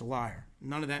 you're just a liar.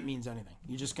 None of that means anything.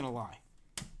 You're just going to lie.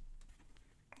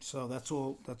 So that's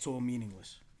all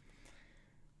meaningless.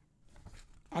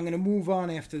 I'm going to move on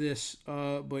after this,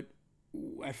 but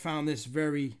I found this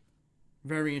very,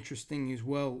 very interesting as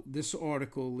well. This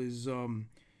article is,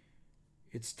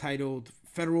 it's titled,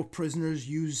 Federal Prisoners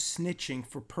Use Snitching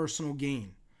for Personal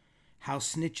Gain. How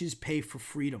Snitches Pay for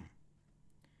Freedom.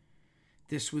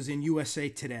 This was in USA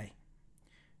Today,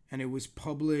 and it was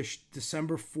published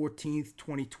December 14th,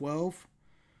 2012.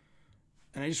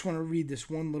 And I just want to read this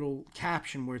one little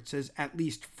caption where it says, at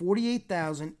least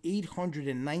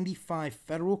 48,895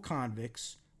 federal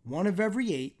convicts, one of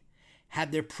every 8,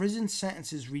 had their prison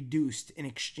sentences reduced in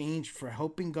exchange for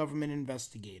helping government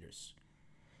investigators.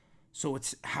 So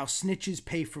it's how snitches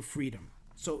pay for freedom.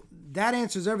 So that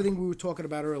answers everything we were talking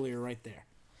about earlier right there.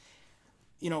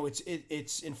 You know,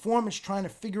 it's informants trying to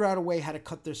figure out a way how to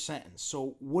cut their sentence.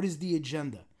 So what is the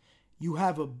agenda? You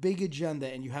have a big agenda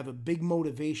and you have a big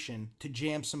motivation to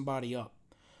jam somebody up.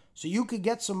 So you could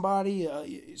get somebody,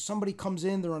 somebody comes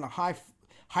in, they're in a high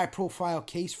profile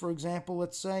case, for example,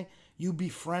 let's say. You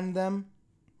befriend them.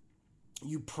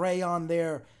 You prey on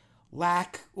their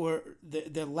lack or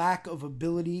their lack of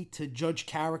ability to judge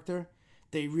character.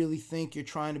 They really think you're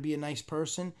trying to be a nice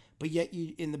person, but yet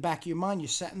you, in the back of your mind, you're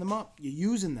setting them up. You're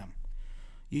using them.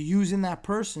 You're using that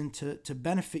person to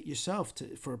benefit yourself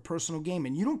for a personal gain,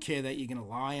 and you don't care that you're going to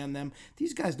lie on them.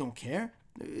 These guys don't care.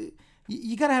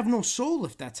 You got to have no soul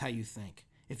if that's how you think.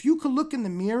 If you could look in the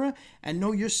mirror and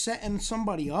know you're setting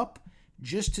somebody up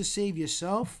just to save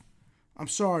yourself, I'm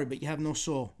sorry, but you have no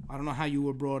soul. I don't know how you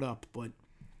were brought up, but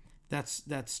that's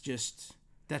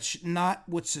not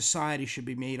what society should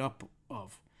be made up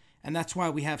of. And that's why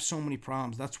we have so many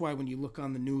problems. That's why when you look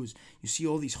on the news, you see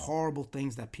all these horrible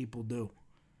things that people do.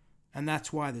 And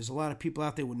that's why there's a lot of people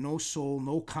out there with no soul,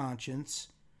 no conscience,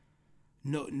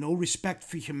 no respect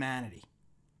for humanity.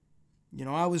 You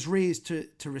know, I was raised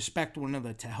to respect one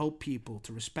another, to help people,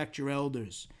 to respect your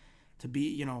elders, to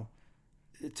be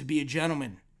a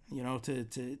gentleman,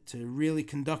 to really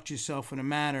conduct yourself in a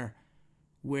manner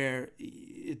where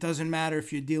it doesn't matter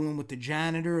if you're dealing with the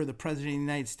janitor or the president of the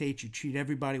United States, you treat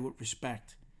everybody with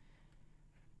respect.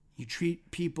 You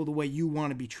treat people the way you want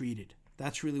to be treated.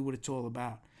 That's really what it's all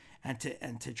about. And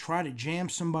to try to jam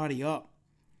somebody up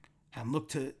and look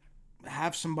to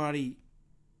have somebody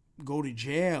go to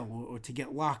jail or to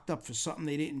get locked up for something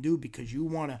they didn't do because you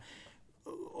want to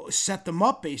set them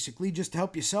up basically just to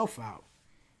help yourself out.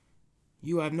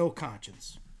 You have no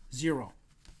conscience. Zero.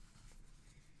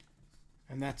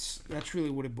 And that's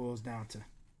really what it boils down to.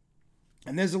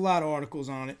 And there's a lot of articles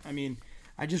on it. I mean,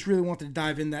 I just really wanted to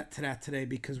dive into that today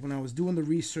because when I was doing the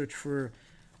research for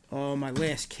my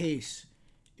last case,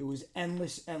 it was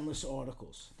endless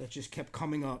articles that just kept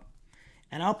coming up.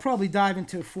 And I'll probably dive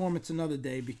into informants another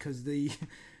day because the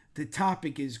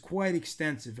topic is quite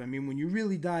extensive. I mean, when you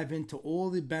really dive into all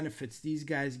the benefits these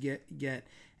guys get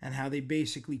and how they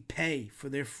basically pay for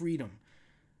their freedom,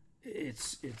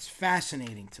 it's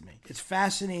fascinating to me. It's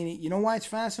fascinating. You know why it's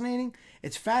fascinating?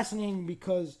 It's fascinating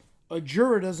because a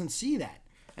juror doesn't see that.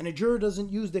 And a juror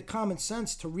doesn't use their common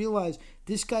sense to realize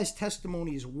this guy's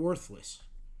testimony is worthless.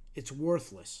 It's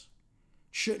worthless.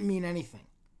 Shouldn't mean anything.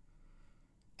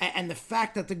 And the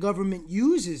fact that the government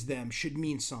uses them should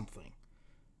mean something.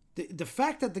 The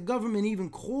fact that the government even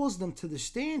calls them to the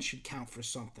stand should count for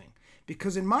something.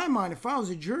 Because in my mind, if I was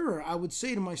a juror, I would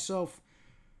say to myself,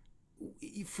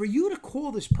 for you to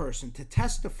call this person to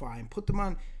testify and put them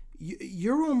on,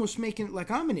 you're almost making it like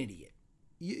I'm an idiot.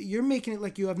 You're making it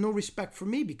like you have no respect for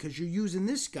me because you're using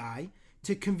this guy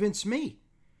to convince me.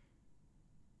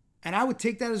 And I would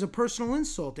take that as a personal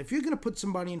insult. If you're going to put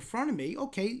somebody in front of me,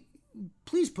 okay,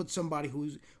 please put somebody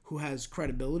who has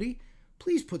credibility.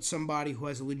 Please put somebody who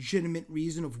has a legitimate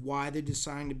reason of why they're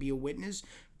deciding to be a witness.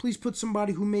 Please put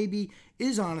somebody who maybe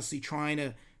is honestly trying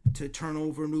to turn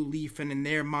over a new leaf, and in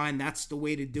their mind, that's the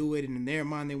way to do it, and in their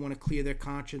mind, they want to clear their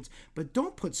conscience. But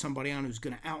don't put somebody on who's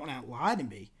going to out and out lie to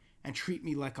me and treat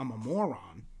me like I'm a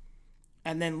moron,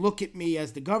 and then look at me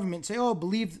as the government and say, oh,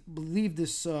 believe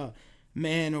this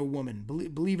man or woman.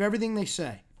 Believe everything they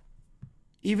say.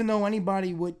 Even though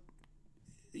anybody with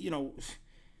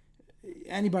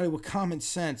common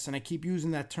sense, and I keep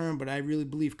using that term, but I really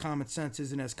believe common sense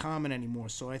isn't as common anymore.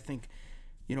 So I think,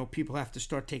 people have to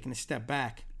start taking a step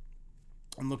back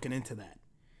and looking into that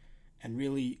and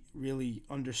really, really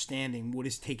understanding what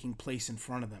is taking place in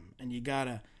front of them. And you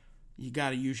gotta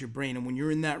use your brain. And when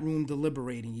you're in that room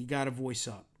deliberating, you gotta voice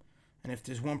up. And if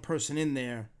there's one person in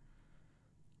there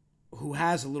who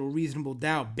has a little reasonable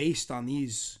doubt based on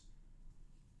these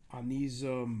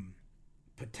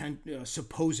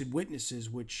supposed witnesses,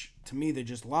 which to me they're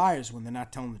just liars when they're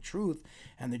not telling the truth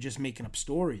and they're just making up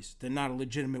stories. They're not a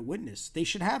legitimate witness. They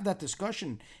should have that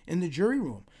discussion in the jury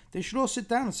room. They should all sit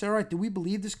down and say, all right, do we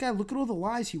believe this guy? Look at all the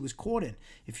lies he was caught in.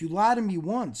 If you lied to me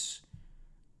once,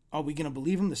 are we going to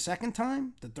believe him the second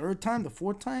time, the third time, the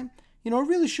fourth time? It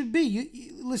really should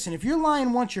be. Listen, if you're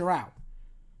lying once, you're out.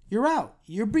 You're out.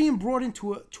 You're being brought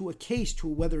into a case,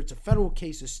 whether it's a federal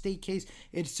case, a state case.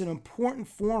 It's an important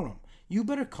forum. You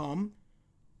better come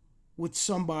with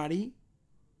somebody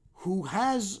who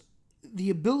has the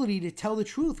ability to tell the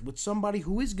truth, with somebody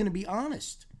who is going to be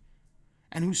honest,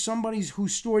 and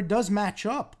whose story does match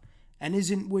up and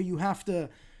isn't where you have to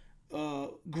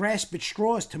grasp at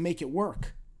straws to make it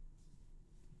work.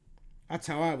 That's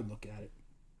how I would look at it.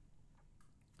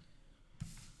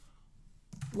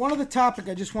 One other topic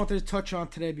I just wanted to touch on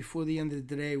today before the end of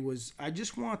the day was I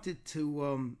just wanted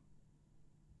to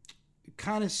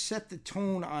kind of set the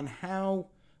tone on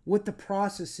what the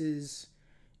process is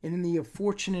in the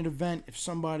unfortunate event if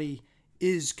somebody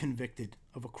is convicted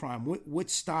of a crime.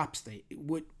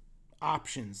 What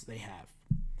options they have.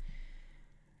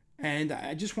 And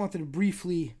I just wanted to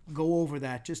briefly go over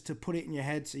that just to put it in your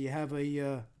head so you have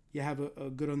a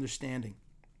good understanding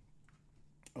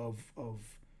of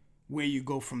where you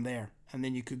go from there, and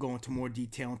then you could go into more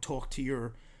detail and talk to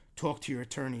your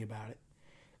attorney about it.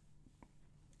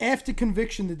 After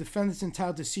conviction, the defendant is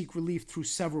entitled to seek relief through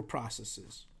several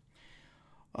processes.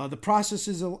 The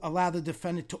processes allow the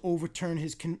defendant to overturn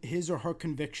his or her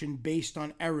conviction based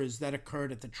on errors that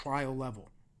occurred at the trial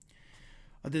level.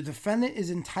 The defendant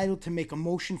is entitled to make a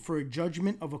motion for a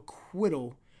judgment of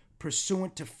acquittal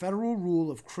pursuant to Federal Rule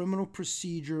of Criminal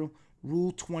Procedure,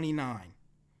 Rule 29.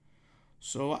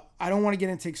 So I don't want to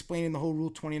get into explaining the whole Rule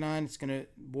 29. It's going to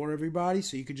bore everybody,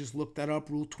 so you could just look that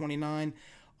up, Rule 29.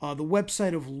 The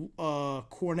website of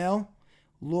Cornell,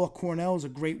 Law Cornell, is a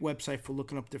great website for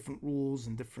looking up different rules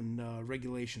and different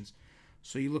regulations.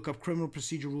 So you look up Criminal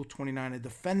Procedure Rule 29. A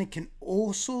defendant can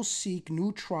also seek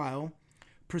new trial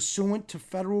pursuant to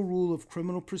Federal Rule of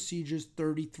Criminal Procedures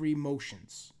 33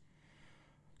 motions.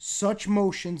 Such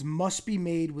motions must be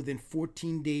made within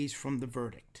 14 days from the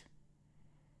verdict.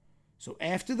 So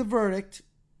after the verdict,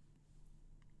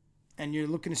 and you're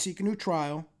looking to seek a new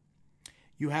trial,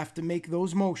 you have to make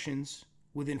those motions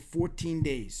within 14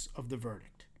 days of the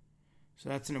verdict. So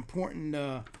that's an important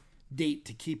date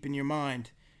to keep in your mind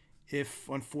if,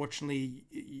 unfortunately,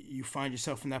 you find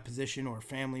yourself in that position, or a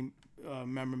family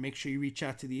member. Make sure you reach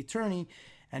out to the attorney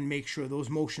and make sure those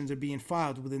motions are being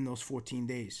filed within those 14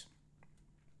 days.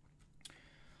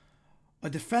 A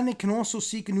defendant can also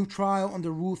seek a new trial under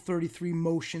Rule 33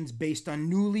 motions based on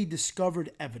newly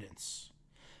discovered evidence.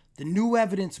 The new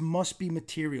evidence must be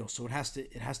material, so it has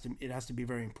to be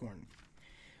very important,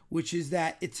 which is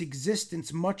that its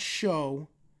existence must show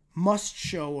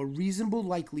a reasonable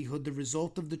likelihood the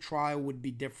result of the trial would be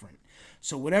different.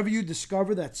 So whatever you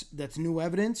discover that's new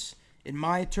evidence, in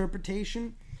my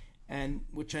interpretation, and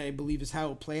which I believe is how it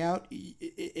will play out,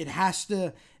 it has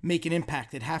to make an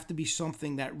impact. It has to be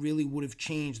something that really would have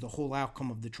changed the whole outcome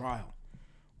of the trial,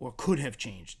 or could have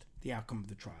changed the outcome of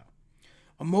the trial.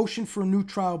 A motion for a new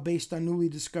trial based on newly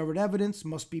discovered evidence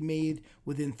must be made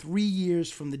within 3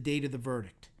 years from the date of the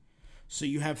verdict. So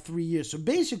you have 3 years. So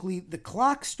basically, the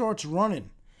clock starts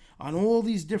running on all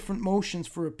these different motions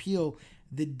for appeal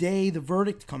the day the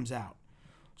verdict comes out.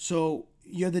 So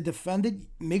you're the defendant.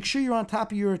 Make sure you're on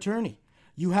top of your attorney.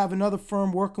 You have another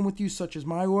firm working with you, such as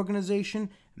my organization.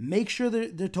 Make sure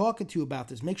they're talking to you about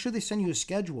this. Make sure they send you a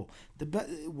schedule.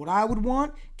 What I would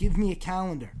want, give me a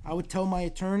calendar. I would tell my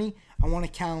attorney, I want a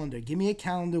calendar. Give me a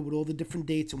calendar with all the different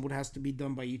dates and what has to be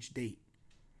done by each date.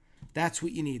 That's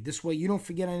what you need. This way you don't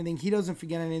forget anything. He doesn't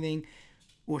forget anything,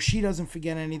 or she doesn't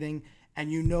forget anything.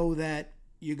 And you know that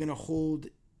you're going to hold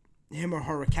him or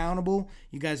her accountable.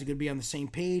 You guys are going to be on the same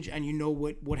page, and you know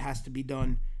what has to be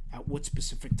done at what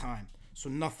specific time, so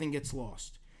nothing gets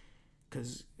lost.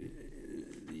 Because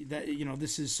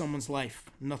this is someone's life.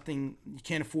 Nothing, you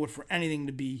can't afford for anything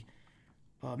to be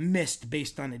missed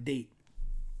based on a date.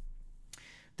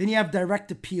 Then you have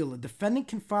direct appeal. A defendant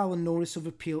can file a notice of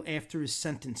appeal after his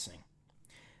sentencing.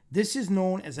 This is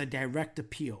known as a direct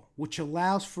appeal, which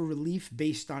allows for relief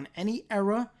based on any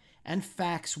error and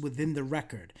facts within the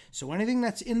record. So anything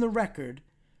that's in the record,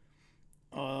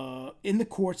 in the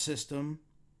court system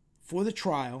for the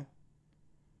trial,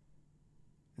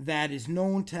 that is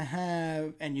known to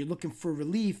have, and you're looking for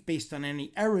relief based on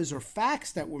any errors or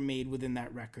facts that were made within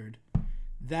that record,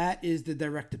 that is the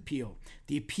direct appeal.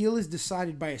 The appeal is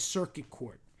decided by a circuit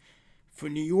court. For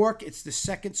New York, it's the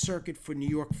Second Circuit for New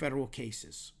York federal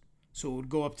cases. So it would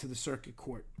go up to the circuit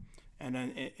court. And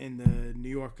then in the New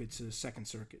York, it's the Second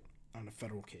Circuit on a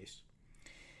federal case.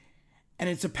 And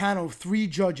it's a panel of 3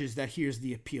 judges that hears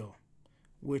the appeal,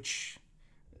 which,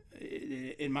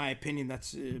 in my opinion,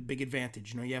 that's a big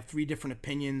advantage. You have 3 different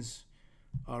opinions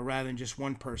rather than just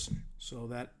one person. So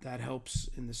that helps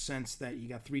in the sense that you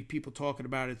got 3 people talking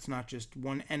about it. It's not just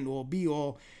one end-all,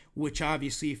 be-all, which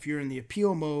obviously if you're in the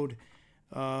appeal mode,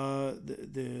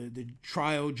 the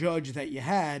trial judge that you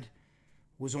had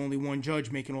was only one judge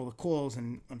making all the calls,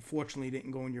 and unfortunately it didn't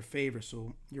go in your favor,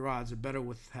 so your odds are better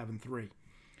with having 3.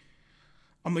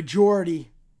 A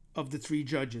majority of the 3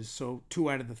 judges, so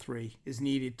 2 out of the 3, is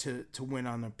needed to win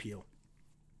on the appeal.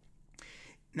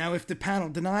 Now, if the panel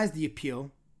denies the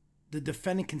appeal, the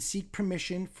defendant can seek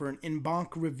permission for an en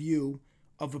banc review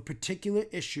of a particular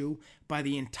issue by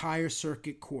the entire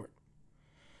circuit court.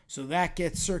 So that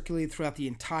gets circulated throughout the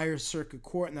entire circuit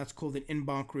court, and that's called an en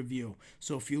banc review.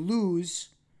 So if you lose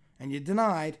and you're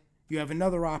denied, you have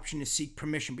another option to seek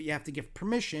permission, but you have to get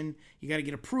permission. You got to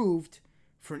get approved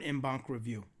for an en banc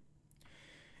review.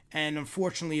 And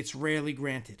unfortunately, it's rarely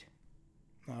granted.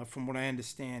 From what I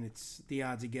understand, the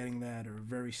odds of getting that are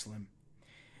very slim.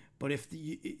 But if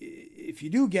you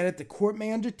do get it, the court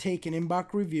may undertake an en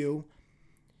banc review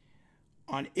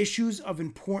on issues of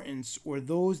importance or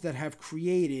those that have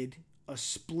created a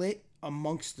split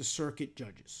amongst the circuit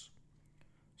judges.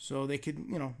 So they could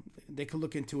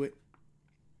look into it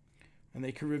and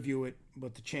they could review it,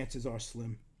 but the chances are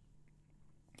slim.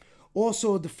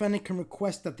 Also, a defendant can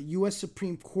request that the U.S.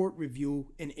 Supreme Court review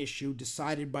an issue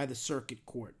decided by the circuit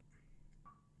court.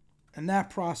 And that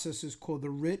process is called the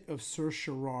writ of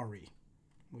certiorari,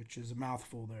 which is a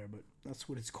mouthful there, but that's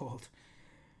what it's called.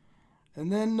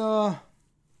 And then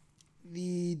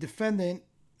the defendant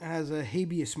has a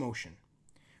habeas motion,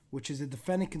 which is a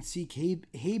defendant can seek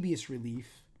habeas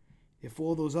relief if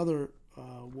all those other,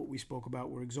 what we spoke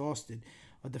about, were exhausted.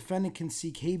 A defendant can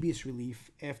seek habeas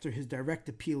relief after his direct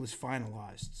appeal is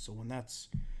finalized. So when that's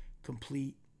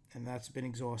complete and that's been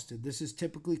exhausted, this is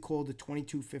typically called a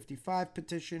 2255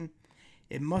 petition.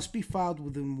 It must be filed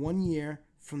within 1 year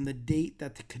from the date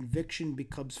that the conviction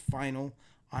becomes final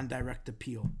on direct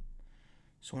appeal.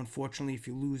 So unfortunately, if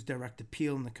you lose direct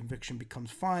appeal and the conviction becomes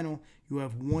final, you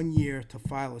have 1 year to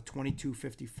file a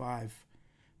 2255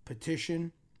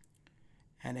 petition.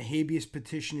 And a habeas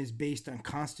petition is based on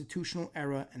constitutional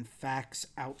error and facts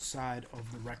outside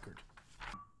of the record.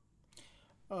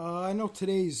 I know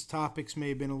today's topics may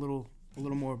have been a little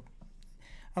more,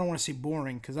 I don't want to say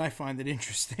boring because I find it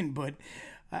interesting, but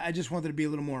I just wanted to be a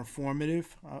little more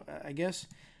informative, I guess,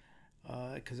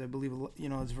 because I believe,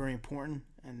 it's very important.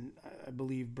 And I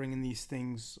believe bringing these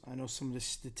things, I know some of the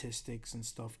statistics and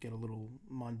stuff get a little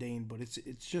mundane, but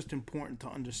it's just important to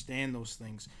understand those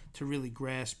things, to really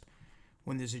grasp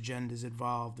when there's agendas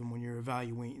involved and when you're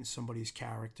evaluating somebody's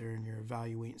character and you're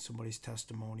evaluating somebody's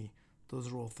testimony.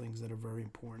 Those are all things that are very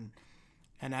important.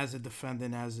 And as a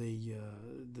defendant, as the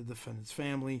defendant's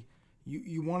family,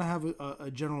 you want to have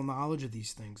a general knowledge of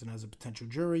these things. And as a potential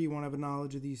jury, you want to have a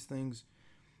knowledge of these things.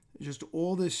 Just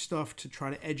all this stuff to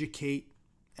try to educate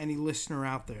any listener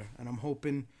out there. And I'm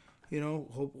hoping,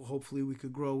 hopefully we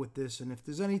could grow with this. And if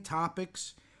there's any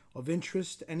topics of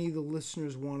interest any of the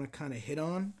listeners want to kind of hit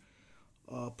on,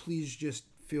 please just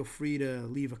feel free to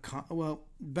leave a comment. Well,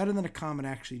 better than a comment,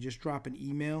 actually, just drop an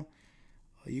email.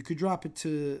 You could drop it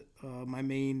to my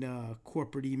main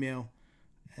corporate email,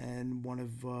 and one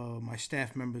of my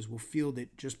staff members will field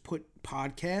it. Just put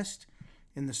podcast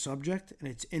in the subject, and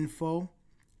it's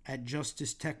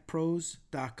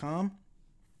info@justicetechpros.com.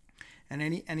 And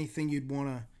anything you'd want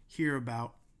to hear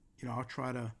about, I'll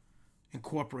try to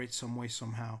incorporate some way,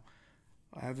 somehow.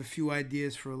 I have a few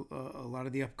ideas for a lot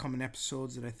of the upcoming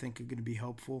episodes that I think are going to be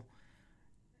helpful.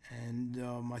 And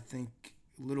I think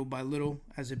little by little,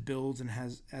 as it builds and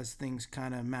as things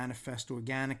kind of manifest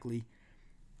organically,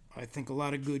 I think a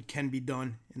lot of good can be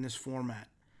done in this format.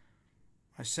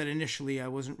 I said initially I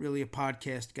wasn't really a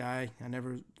podcast guy. I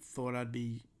never thought I'd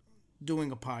be doing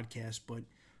a podcast, but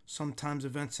sometimes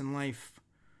events in life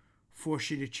force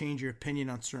you to change your opinion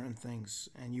on certain things,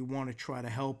 and you want to try to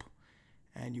help.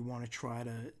 And you want to try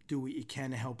to do what you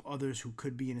can to help others who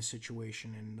could be in a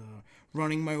situation. And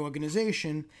running my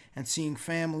organization and seeing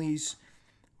families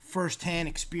firsthand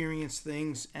experience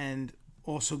things and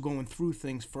also going through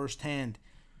things firsthand,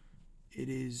 it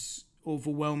is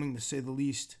overwhelming to say the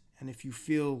least. And if you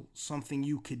feel something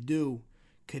you could do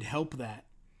could help that,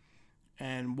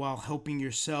 and while helping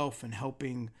yourself and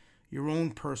helping your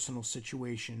own personal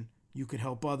situation, you could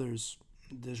help others,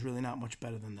 there's really not much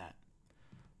better than that.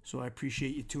 So I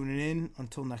appreciate you tuning in.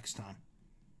 Until next time.